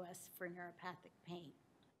in the US for neuropathic pain. You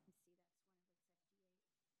see, that's one of its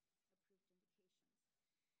FDA approved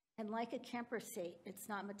indications. And like a camprosate, it's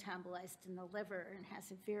not metabolized in the liver and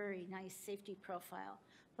has a very nice safety profile.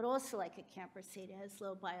 But also like a camprosate, it has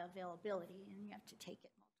low bioavailability, and you have to take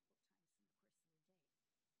it multiple times in the course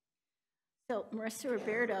of the day. So Marissa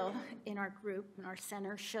Roberto in our group, in our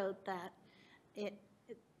center, showed that it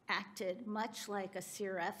acted much like a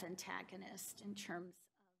CRF antagonist in terms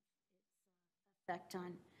of its effect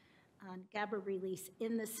on GABA release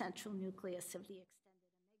in the central nucleus of the extended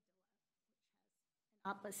amygdala, which has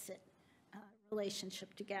an opposite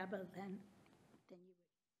relationship to GABA than you would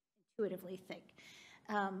intuitively think.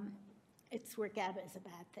 It's where GABA is a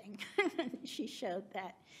bad thing. She showed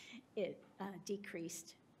that it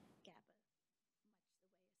decreased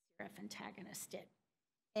antagonist did.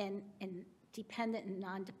 And in dependent and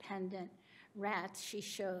non-dependent rats, she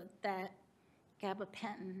showed that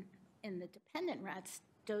gabapentin in the dependent rats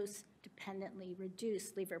dose-dependently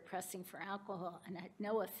reduced lever pressing for alcohol and had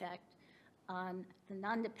no effect on the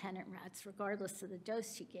non-dependent rats, regardless of the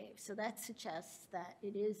dose you gave. So that suggests that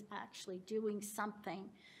it is actually doing something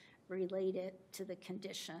related to the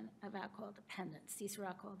condition of alcohol dependence. These were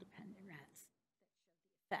alcohol-dependent rats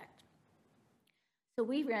that showed the effect. So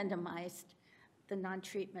we randomized the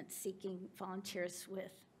non-treatment seeking volunteers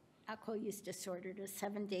with alcohol use disorder to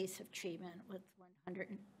 7 days of treatment with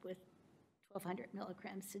 1,200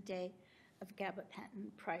 milligrams a day of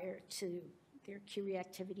gabapentin prior to their Q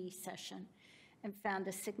reactivity session, and found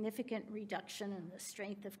a significant reduction in the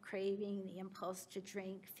strength of craving, the impulse to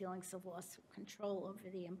drink, feelings of loss of control over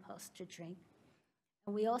the impulse to drink.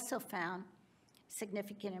 And we also found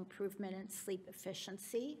significant improvement in sleep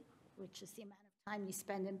efficiency, which is the amount of time you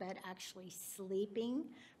spend in bed actually sleeping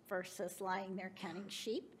versus lying there counting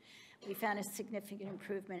sheep. We found a significant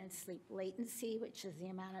improvement in sleep latency, which is the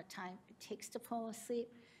amount of time it takes to fall asleep,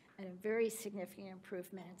 and a very significant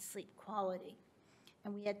improvement in sleep quality.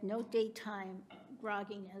 And we had no daytime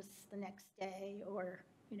grogginess the next day or,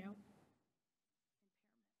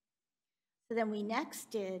 So then we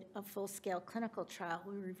next did a full-scale clinical trial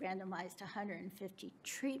where we randomized 150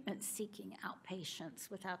 treatment-seeking outpatients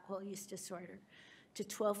with alcohol use disorder to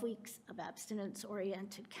 12 weeks of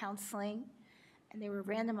abstinence-oriented counseling, and they were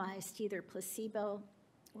randomized to either placebo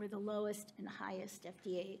or the lowest and highest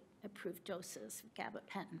FDA-approved doses of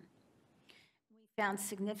gabapentin. We found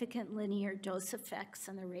significant linear dose effects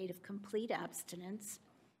on the rate of complete abstinence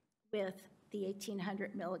with the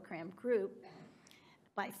 1,800 milligram group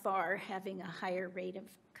by far having a higher rate of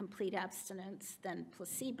complete abstinence than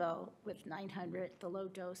placebo, with 900, the low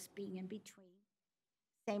dose, being in between.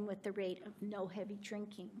 Same with the rate of no heavy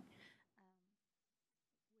drinking,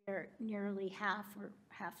 where nearly half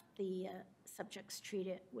the subjects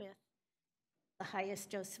treated with the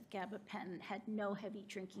highest dose of gabapentin had no heavy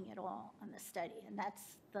drinking at all on the study, and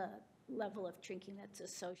that's the level of drinking that's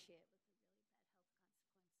associated.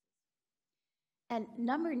 And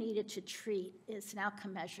number needed to treat is an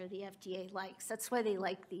outcome measure the FDA likes. That's why they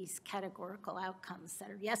like these categorical outcomes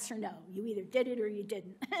that are yes or no. You either did it or you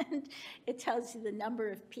didn't. And it tells you the number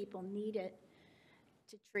of people needed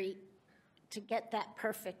to treat to get that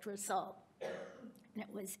perfect result. And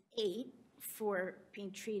it was 8 for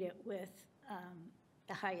being treated with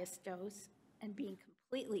the highest dose and being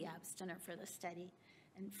completely abstinent for the study,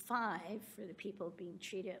 and 5 for the people being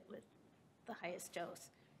treated with the highest dose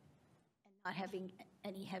not having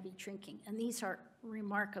any heavy drinking. And these are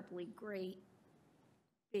remarkably great,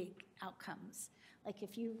 big outcomes. Like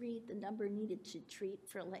if you read the number needed to treat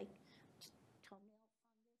for like toenail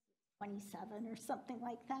fungus, 27 or something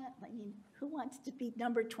like that. I mean, who wants to be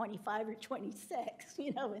number 25 or 26,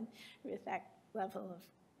 and with that level of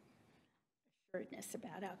assuredness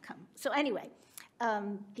about outcome. So anyway,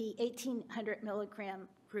 the 1,800 milligram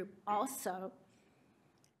group also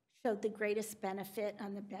showed the greatest benefit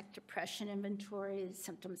on the Beck Depression Inventory,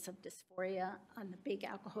 symptoms of dysphoria, on the Big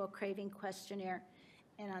Alcohol Craving Questionnaire,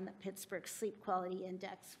 and on the Pittsburgh Sleep Quality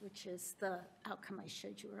Index, which is the outcome I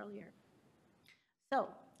showed you earlier. So,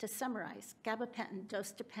 to summarize, gabapentin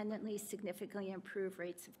dose-dependently significantly improved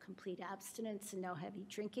rates of complete abstinence and no heavy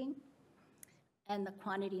drinking, and the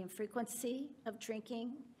quantity and frequency of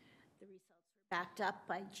drinking. The results were backed up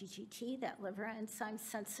by GGT, that liver enzyme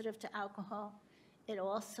sensitive to alcohol. It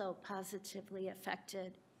also positively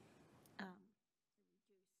affected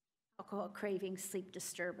alcohol craving, sleep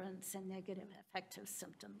disturbance, and negative affective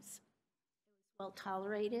symptoms. It was well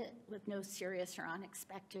tolerated with no serious or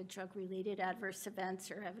unexpected drug-related adverse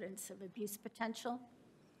events or evidence of abuse potential.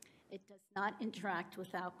 It does not interact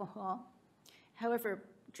with alcohol. However,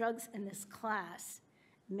 drugs in this class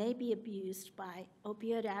may be abused by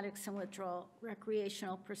opioid addicts in withdrawal,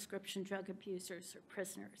 recreational prescription drug abusers, or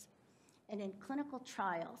prisoners. And in clinical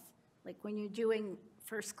trials, like when you're doing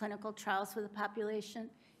first clinical trials with a population,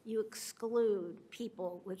 you exclude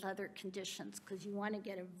people with other conditions because you want to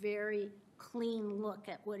get a very clean look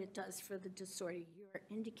at what it does for the disorder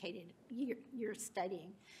you're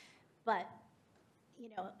studying. But, in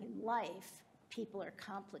life, people are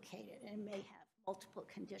complicated and may have multiple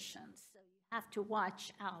conditions. So you have to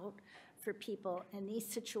watch out for people in these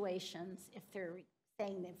situations if they're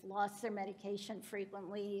saying they've lost their medication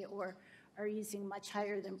frequently or are using much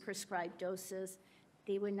higher than prescribed doses.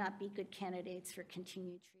 They would not be good candidates for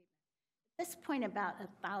continued treatment. At this point, about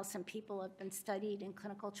 1,000 people have been studied in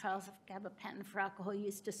clinical trials of gabapentin for alcohol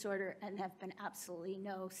use disorder and have been absolutely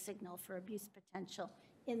no signal for abuse potential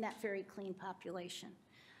in that very clean population.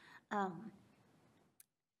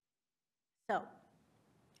 So,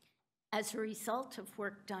 as a result of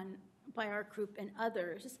work done by our group and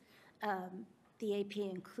others, the APA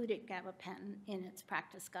included gabapentin in its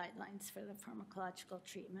practice guidelines for the pharmacological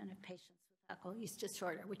treatment of patients with alcohol use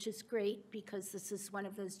disorder, which is great because this is one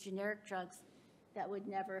of those generic drugs that would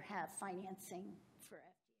never have financing for FDA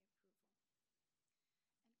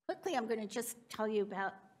approval. Quickly, I'm going to just tell you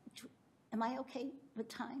about, am I okay with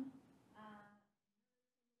time?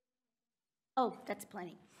 Oh, that's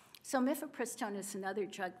plenty. So mifepristone is another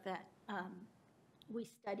drug that we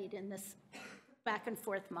studied in this back and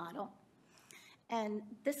forth model. And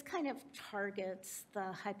this kind of targets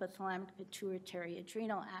the hypothalamic pituitary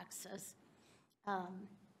adrenal axis.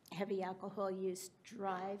 Heavy alcohol use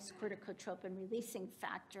drives corticotropin releasing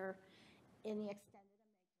factor in the extended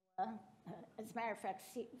amygdala. As a matter of fact,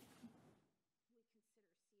 we consider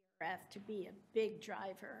CRF to be a big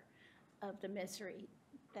driver of the misery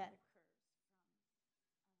that occurs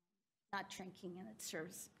not drinking, and it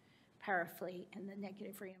serves powerfully in the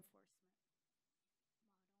negative reinforcement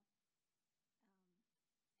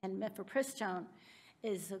model. And mifepristone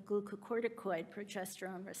is a glucocorticoid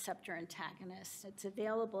progesterone receptor antagonist. It's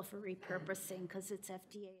available for repurposing because it's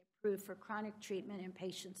FDA approved for chronic treatment in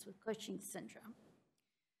patients with Cushing's syndrome.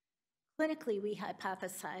 Clinically, we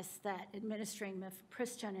hypothesized that administering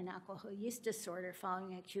mifepristone in alcohol use disorder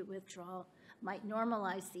following acute withdrawal might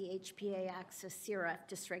normalize the HPA axis CRF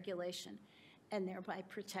dysregulation and thereby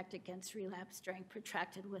protect against relapse during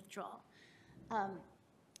protracted withdrawal.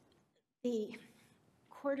 The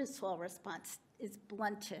cortisol response is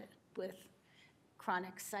blunted with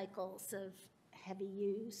chronic cycles of heavy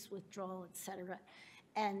use, withdrawal, et cetera.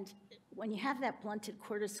 And when you have that blunted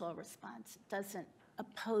cortisol response, it doesn't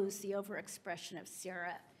oppose the overexpression of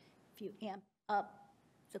CRF. If you amp up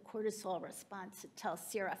the cortisol response, it tells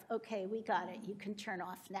CRF, okay, we got it, you can turn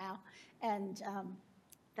off now. And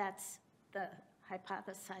that's the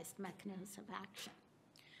hypothesized mechanism of action.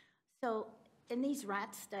 So in these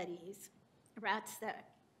rat studies, rats that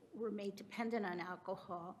were made dependent on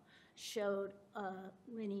alcohol showed a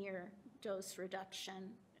linear dose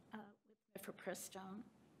reduction with mifepristone.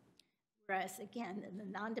 Whereas, again, in the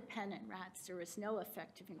non-dependent rats, there was no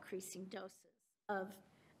effect of increasing doses of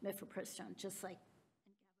mifepristone, just like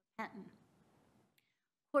in gabapentin.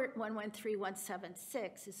 Port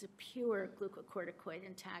 113176 is a pure glucocorticoid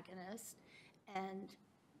antagonist, and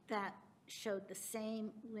that showed the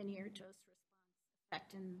same linear dose response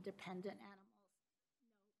effect in dependent animals,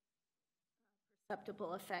 no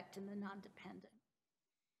perceptible effect in the non-dependent.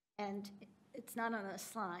 And it's not on the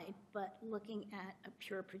slide, but looking at a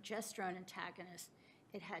pure progesterone antagonist,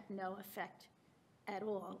 it had no effect at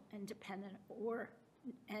all in dependent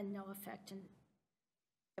and no effect in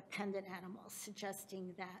dependent animals,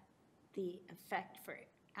 suggesting that the effect for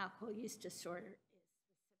alcohol use disorder is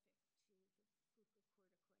specific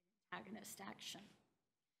to the glucocorticoid antagonist action.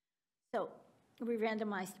 So we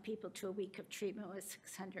randomized people to a week of treatment with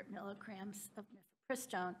 600 milligrams of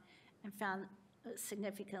mifepristone and found a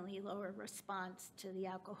significantly lower response to the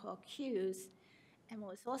alcohol cues. And what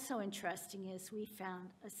was also interesting is we found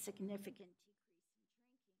a significant decrease in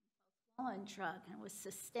drinking, both while on drug, and it was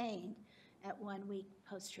sustained at 1 week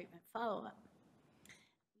post-treatment follow-up.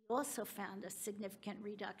 We also found a significant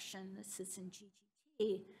reduction, this is in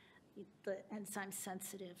GGT, the enzyme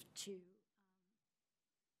sensitive to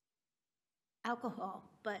alcohol,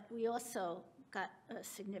 but we also got a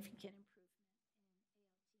significant improvement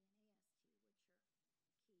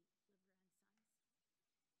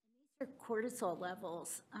cortisol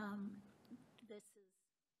levels. This is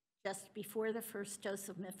just before the first dose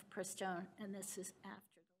of mifepristone, and this is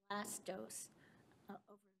after the last dose over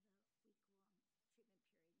the week-long treatment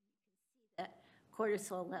period. And you can see that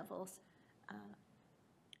cortisol levels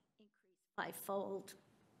increase fivefold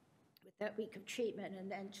with that week of treatment and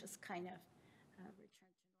then just kind of return to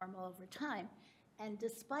normal over time. And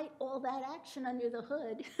despite all that action under the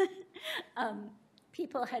hood,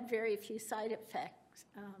 people had very few side effects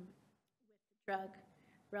drug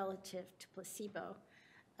relative to placebo.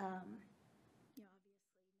 Obviously none differed.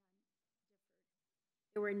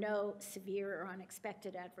 There were no severe or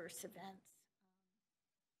unexpected adverse events.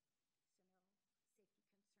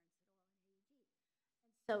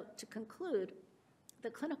 So no safety concerns at all in AED. And so to conclude,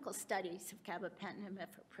 the clinical studies of gabapentin and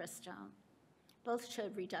mifepristone both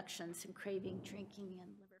showed reductions in craving, drinking,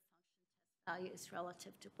 and liver function test values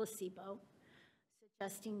relative to placebo,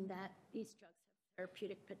 suggesting that these drugs have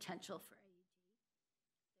therapeutic potential for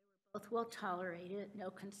both well tolerated, no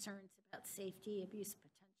concerns about safety, abuse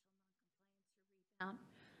potential, noncompliance, or rebound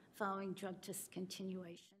following drug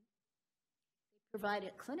discontinuation. They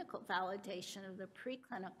provided clinical validation of the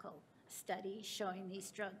preclinical studies showing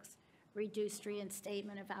these drugs reduced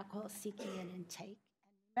reinstatement of alcohol seeking and intake.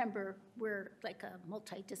 And remember, we're like a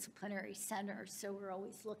multidisciplinary center, so we're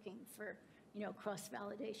always looking for,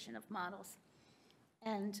 cross-validation of models.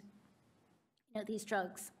 And, these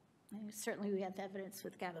drugs, certainly we have evidence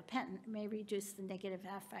with gabapentin, may reduce the negative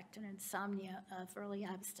affect and insomnia of early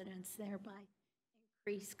abstinence, thereby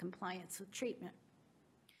increase compliance with treatment.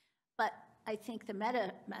 But I think the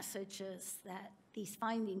meta message is that these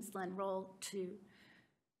findings lend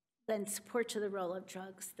support to the role of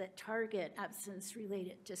drugs that target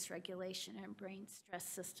abstinence-related dysregulation and brain stress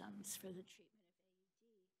systems for the treatment of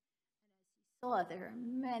AED. And as you saw, there are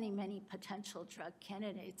many, many potential drug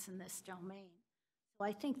candidates in this domain.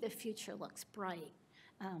 I think the future looks bright,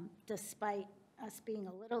 despite us being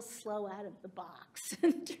a little slow out of the box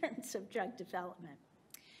in terms of drug development.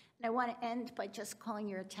 And I want to end by just calling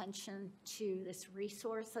your attention to this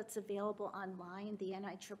resource that's available online, the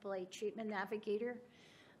NIAAA Treatment Navigator,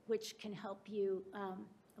 which can help you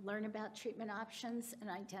learn about treatment options and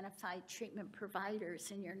identify treatment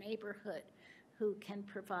providers in your neighborhood who can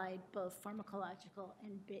provide both pharmacological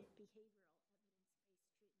and behavioral evidence-based treatments for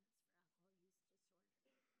alcohol use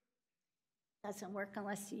disorder. Doesn't work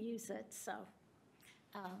unless you use it, so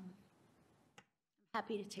I'm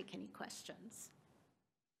happy to take any questions.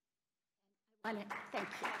 I want to thank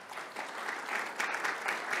you.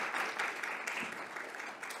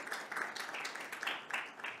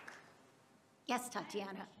 Yes,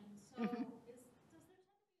 Tatiana. So does there tend to be a trend in which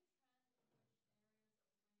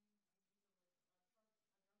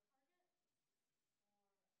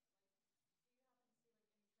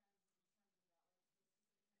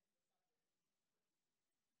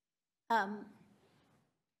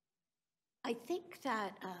I think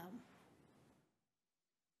that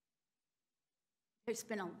there's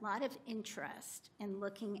been a lot of interest in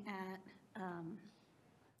looking at, let me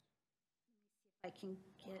see if I can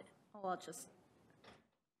get, oh, I'll just,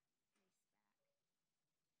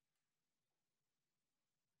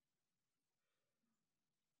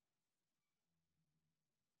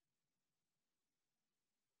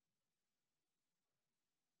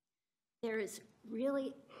 there is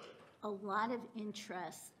really a lot of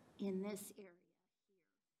interest in this area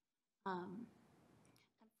here.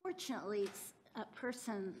 Unfortunately, a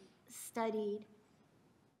person studied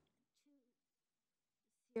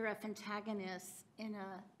CRF antagonists in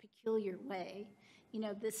a peculiar way. You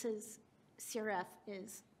know, CRF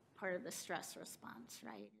is part of the stress response,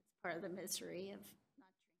 right? It's part of the misery of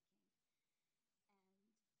not drinking.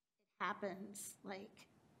 And it happens, like, it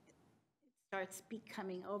starts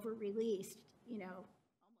becoming over-released, you know, almost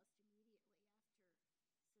immediately after cessation of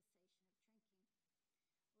drinking.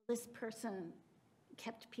 Well, this person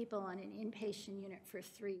kept people on an inpatient unit for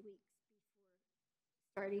 3 weeks before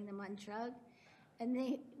starting them on drug. And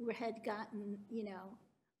they had gotten, you know,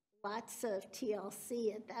 lots of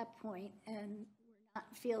TLC at that point and were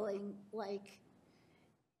not feeling like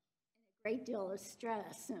in a great deal of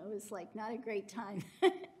stress. And it was like not a great time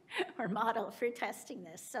or model for testing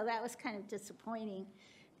this. So that was kind of disappointing.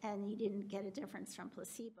 And you didn't get a difference from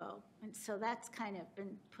placebo. And so that's kind of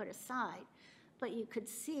been put aside. But you could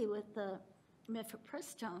see with the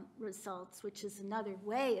mifepristone results, which is another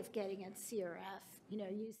way of getting at CRF, you know,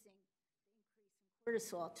 using the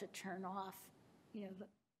increase in cortisol to turn off, you know, the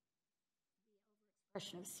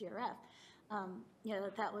overexpression of CRF, you know,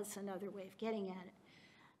 that was another way of getting at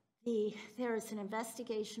it. There is an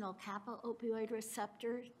investigational kappa opioid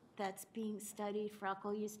receptor that's being studied for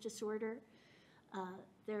alcohol use disorder.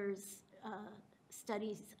 There's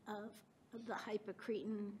studies of the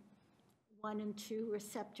hypocretin 1 and 2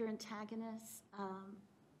 receptor antagonists.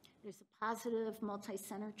 There's a positive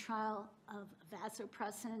multi-center trial of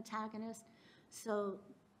vasopressin antagonist. So,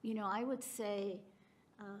 you know, I would say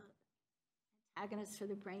antagonists for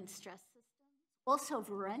the brain stress system. Also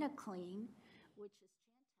varenicline, which is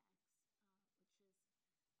Chantix,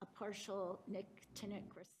 which is a partial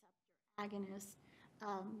nicotinic receptor agonist, has been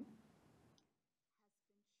shown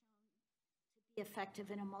to be effective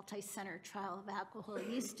in a multi-center trial of alcohol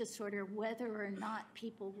use disorder, whether or not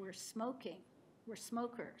people were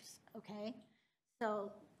smokers, okay?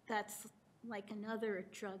 So that's like another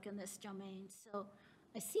drug in this domain. So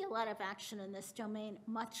I see a lot of action in this domain,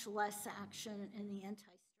 much less action in the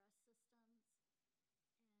anti-stress systems.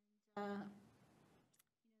 And, you know, I don't see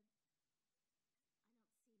much going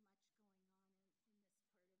on in this part of the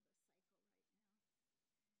cycle right now.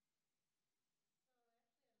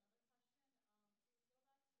 So actually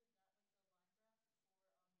another question, do you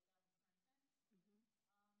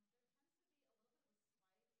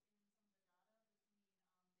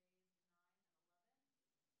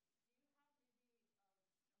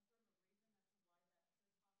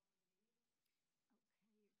feel that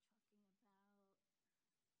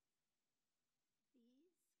that could possibly be?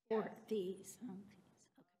 Or these?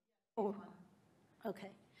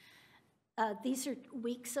 Okay. These are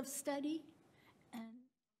weeks of study, and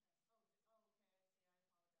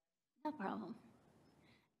no problem.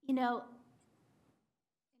 You know,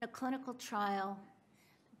 in a clinical trial,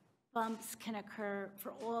 bumps can occur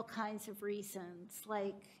for all kinds of reasons,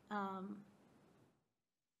 like and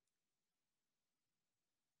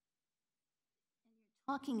you're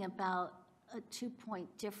talking about a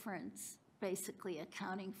 2-point difference, basically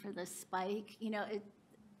accounting for the spike. You know,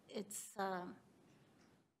 it's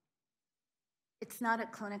not a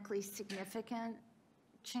clinically significant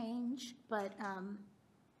change, but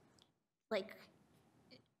like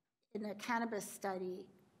in the cannabis study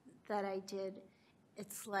that I did,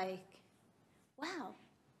 it's like, wow,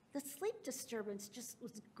 the sleep disturbance just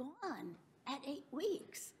was gone at 8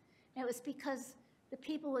 weeks. And it was because the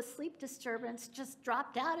people with sleep disturbance just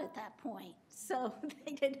dropped out at that point. So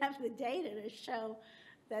they didn't have the data to show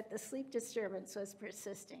that the sleep disturbance was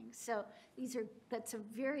persisting. So that's a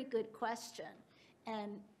very good question.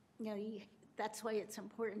 And that's why it's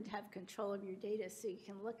important to have control of your data so you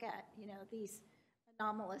can look at these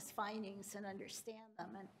anomalous findings and understand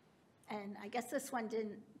them. And I guess this one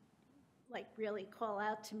didn't really call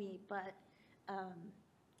out to me, but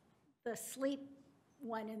the sleep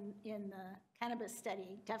one in the cannabis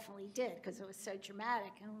study definitely did, because it was so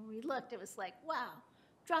dramatic. And when we looked, it was like, wow,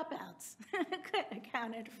 dropouts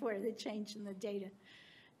accounted for the change in the data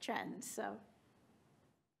trends. So,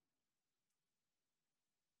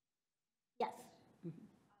 yes.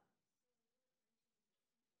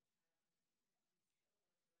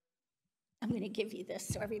 I'm going to give you this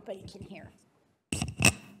so everybody can hear.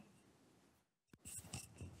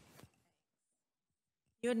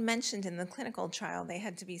 You had mentioned in the clinical trial they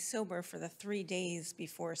had to be sober for the 3 days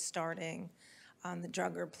before starting on the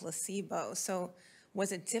drug or placebo. So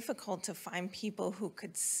was it difficult to find people who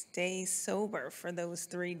could stay sober for those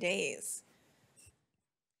 3 days?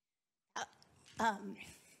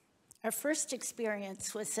 Our first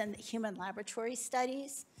experience was in the human laboratory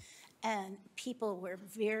studies, and people were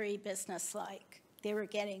very businesslike. They were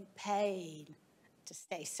getting paid to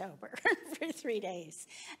stay sober for 3 days.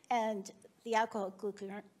 And the alcohol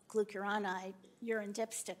glucuronide urine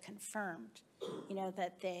dipstick confirmed,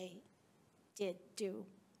 that they did do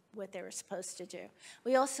what they were supposed to do.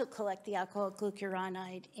 We also collect the alcohol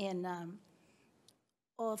glucuronide in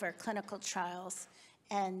all of our clinical trials.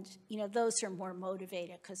 And, those are more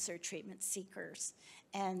motivated because they're treatment seekers.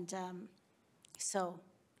 And so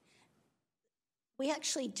we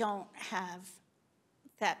actually don't have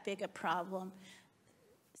that big a problem.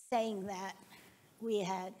 Saying that, we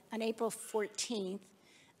had, on April 14th,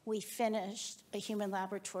 we finished a human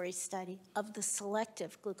laboratory study of the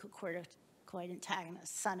selective glucocorticoid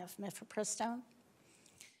antagonist, son of mifepristone.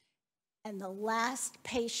 And the last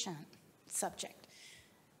subject,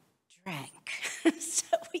 drank,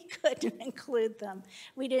 so we couldn't include them.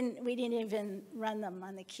 We didn't even run them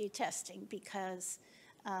on the Q testing because,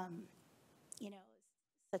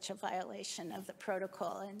 such a violation of the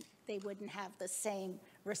protocol, and they wouldn't have the same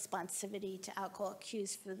responsivity to alcohol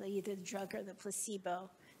cues for either the drug or the placebo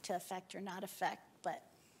to affect or not affect. But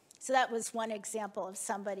so that was one example of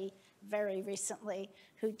somebody very recently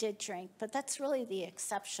who did drink, but that's really the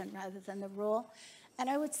exception rather than the rule. And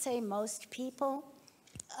I would say most people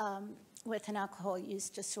with an alcohol use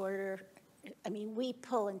disorder, we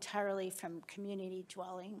pull entirely from community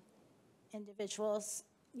dwelling individuals,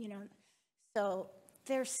 so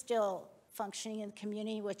they're still functioning in the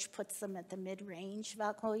community, which puts them at the mid-range of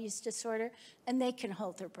alcohol use disorder, and they can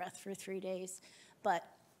hold their breath for 3 days. But,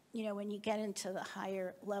 when you get into the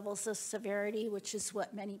higher levels of severity, which is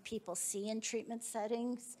what many people see in treatment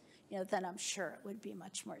settings, then I'm sure it would be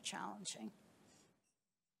much more challenging.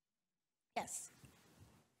 Yes?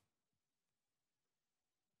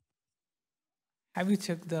 Have you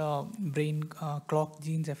checked the brain clock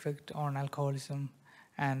genes effect on alcoholism,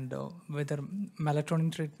 and whether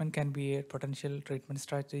melatonin treatment can be a potential treatment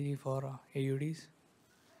strategy for AUDs?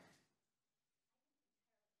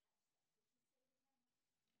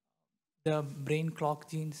 The brain clock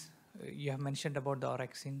genes, you have mentioned about the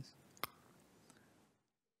orexins.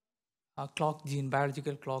 Clock gene,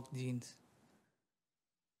 biological clock genes,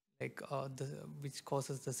 which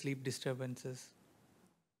causes the sleep disturbances.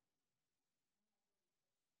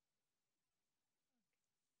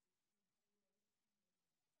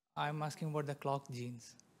 I'm asking about the clock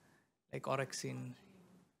genes, like orexin.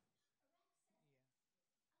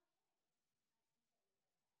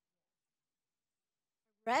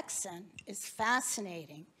 Orexin is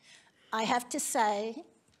fascinating. I have to say,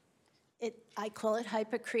 I call it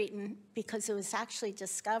hypocretin because it was actually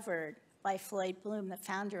discovered by Floyd Bloom, the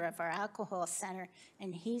founder of our alcohol center,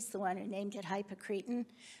 and he's the one who named it hypocretin.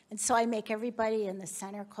 And so I make everybody in the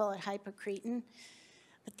center call it hypocretin.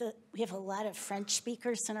 But we have a lot of French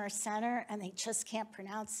speakers in our center, and they just can't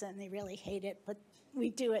pronounce it, and they really hate it. But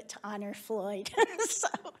we do it to honor Floyd. So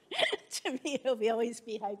to me, it'll always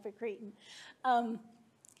be hypocretin.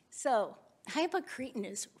 So hypocretin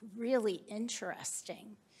is really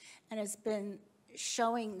interesting and has been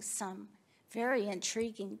showing some very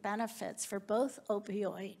intriguing benefits for both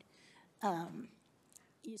opioid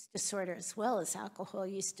use disorder as well as alcohol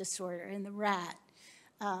use disorder in the rat.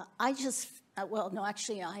 I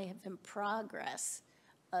have in progress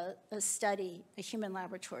a study, a human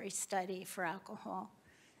laboratory study for alcohol.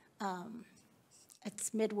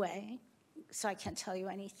 It's midway, so I can't tell you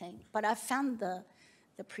anything. But I found the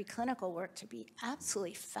preclinical work to be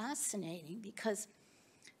absolutely fascinating because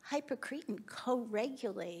hypocretin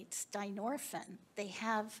co-regulates dynorphin. They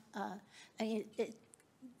have,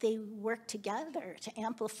 they work together to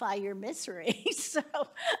amplify your misery. So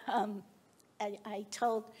I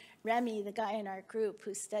told Remy, the guy in our group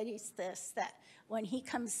who studies this, that when he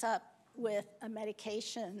comes up with a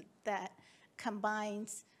medication that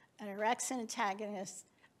combines an orexin antagonist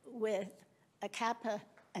with a kappa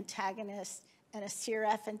antagonist and a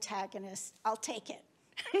CRF antagonist, I'll take it.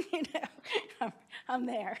 You know, I'm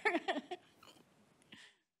there.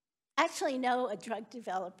 Actually know a drug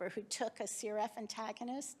developer who took a CRF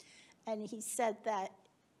antagonist, and he said that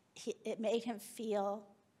it made him feel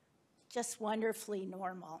just wonderfully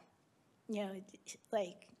normal, you know,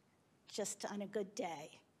 like just on a good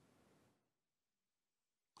day.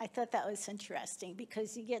 I thought that was interesting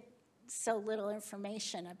because you get so little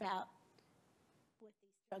information about what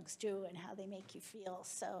these drugs do and how they make you feel.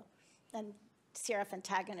 So, and CRF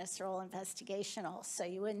antagonists are all investigational, so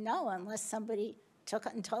you wouldn't know unless somebody took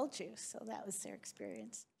it and told you. So that was their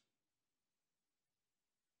experience.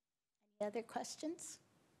 Any other questions?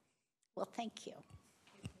 Well, thank you.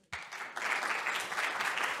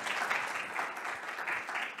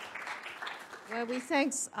 Well, we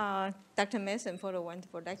thank Dr. Mason for the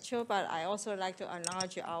wonderful lecture, but I also like to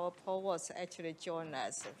acknowledge our provost actually joined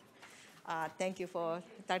us. Thank you for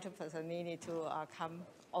Dr. Pasanini to come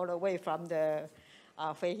all the way from the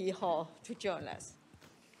Fahey Hall to join us.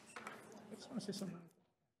 I just want to say something.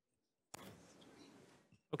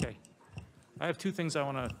 Okay. I have two things I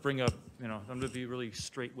want to bring up. You know, I'm going to be really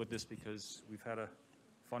straight with this because we've had a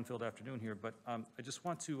fun-filled afternoon here, but I just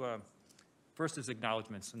want to first is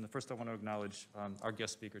acknowledgments, and the first I want to acknowledge our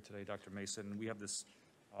guest speaker today, Dr. Mason. We have this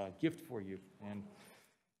gift for you, and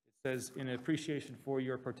it says, in appreciation for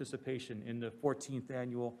your participation in the 14th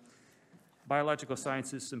Annual Biological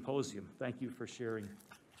Sciences Symposium. Thank you for sharing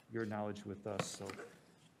your knowledge with us. So,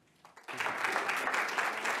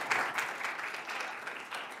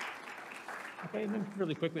 okay, and then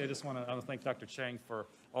really quickly, I just want to thank Dr. Chang for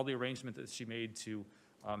all the arrangement that she made to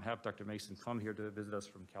have Dr. Mason come here to visit us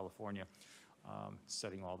from California,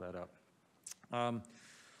 setting all that up.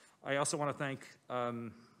 I also want to thank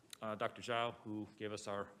Dr. Zhao, who gave us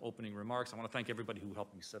our opening remarks. I want to thank everybody who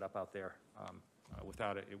helped me set up out there.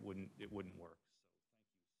 Without it, it wouldn't work. So thank you so much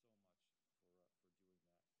for doing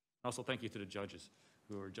that. Also, thank you to the judges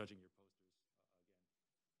who are judging your posters.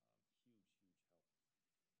 Again,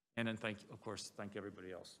 huge help. And then thank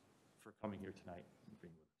everybody else for coming here tonight and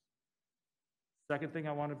being with us. Second thing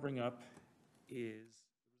I want to bring up is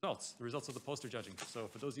the results of the poster judging. So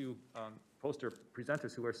for those of you poster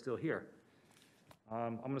presenters who are still here,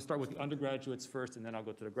 I'm going to start with the undergraduates first, and then I'll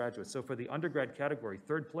go to the graduates. So for the undergrad category,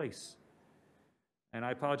 third place, and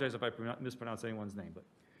I apologize if I mispronounce anyone's name, but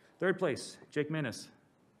third place, Jake Menes.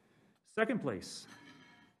 Second place,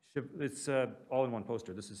 it's all in one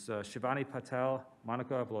poster. This is Shivani Patel,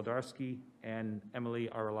 Monica Vlodarsky, and Emily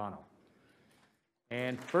Arellano.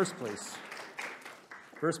 And first place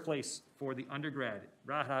for the undergrad,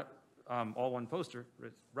 Radha, all one poster,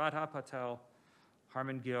 Radha Patel,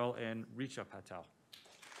 Harman Gill, and Richa Patel.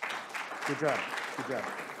 Good job, good job.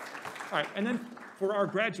 All right, and then for our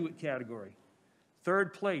graduate category,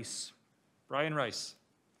 third place, Brian Rice.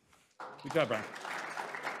 Good job, Brian.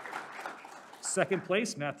 Second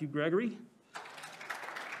place, Matthew Gregory.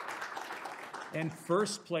 And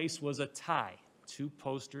first place was a tie, 2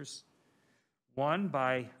 posters. One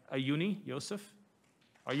by Ayuni Yosef.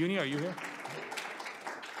 Ayuni, are you here?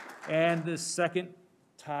 And the second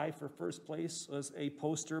tie for first place was a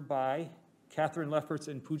poster by Catherine Lefferts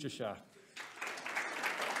and Pooja Shah.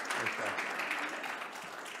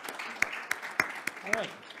 All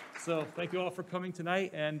right, so thank you all for coming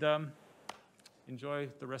tonight, and enjoy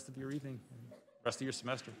the rest of your evening, rest of your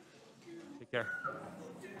semester. Take care.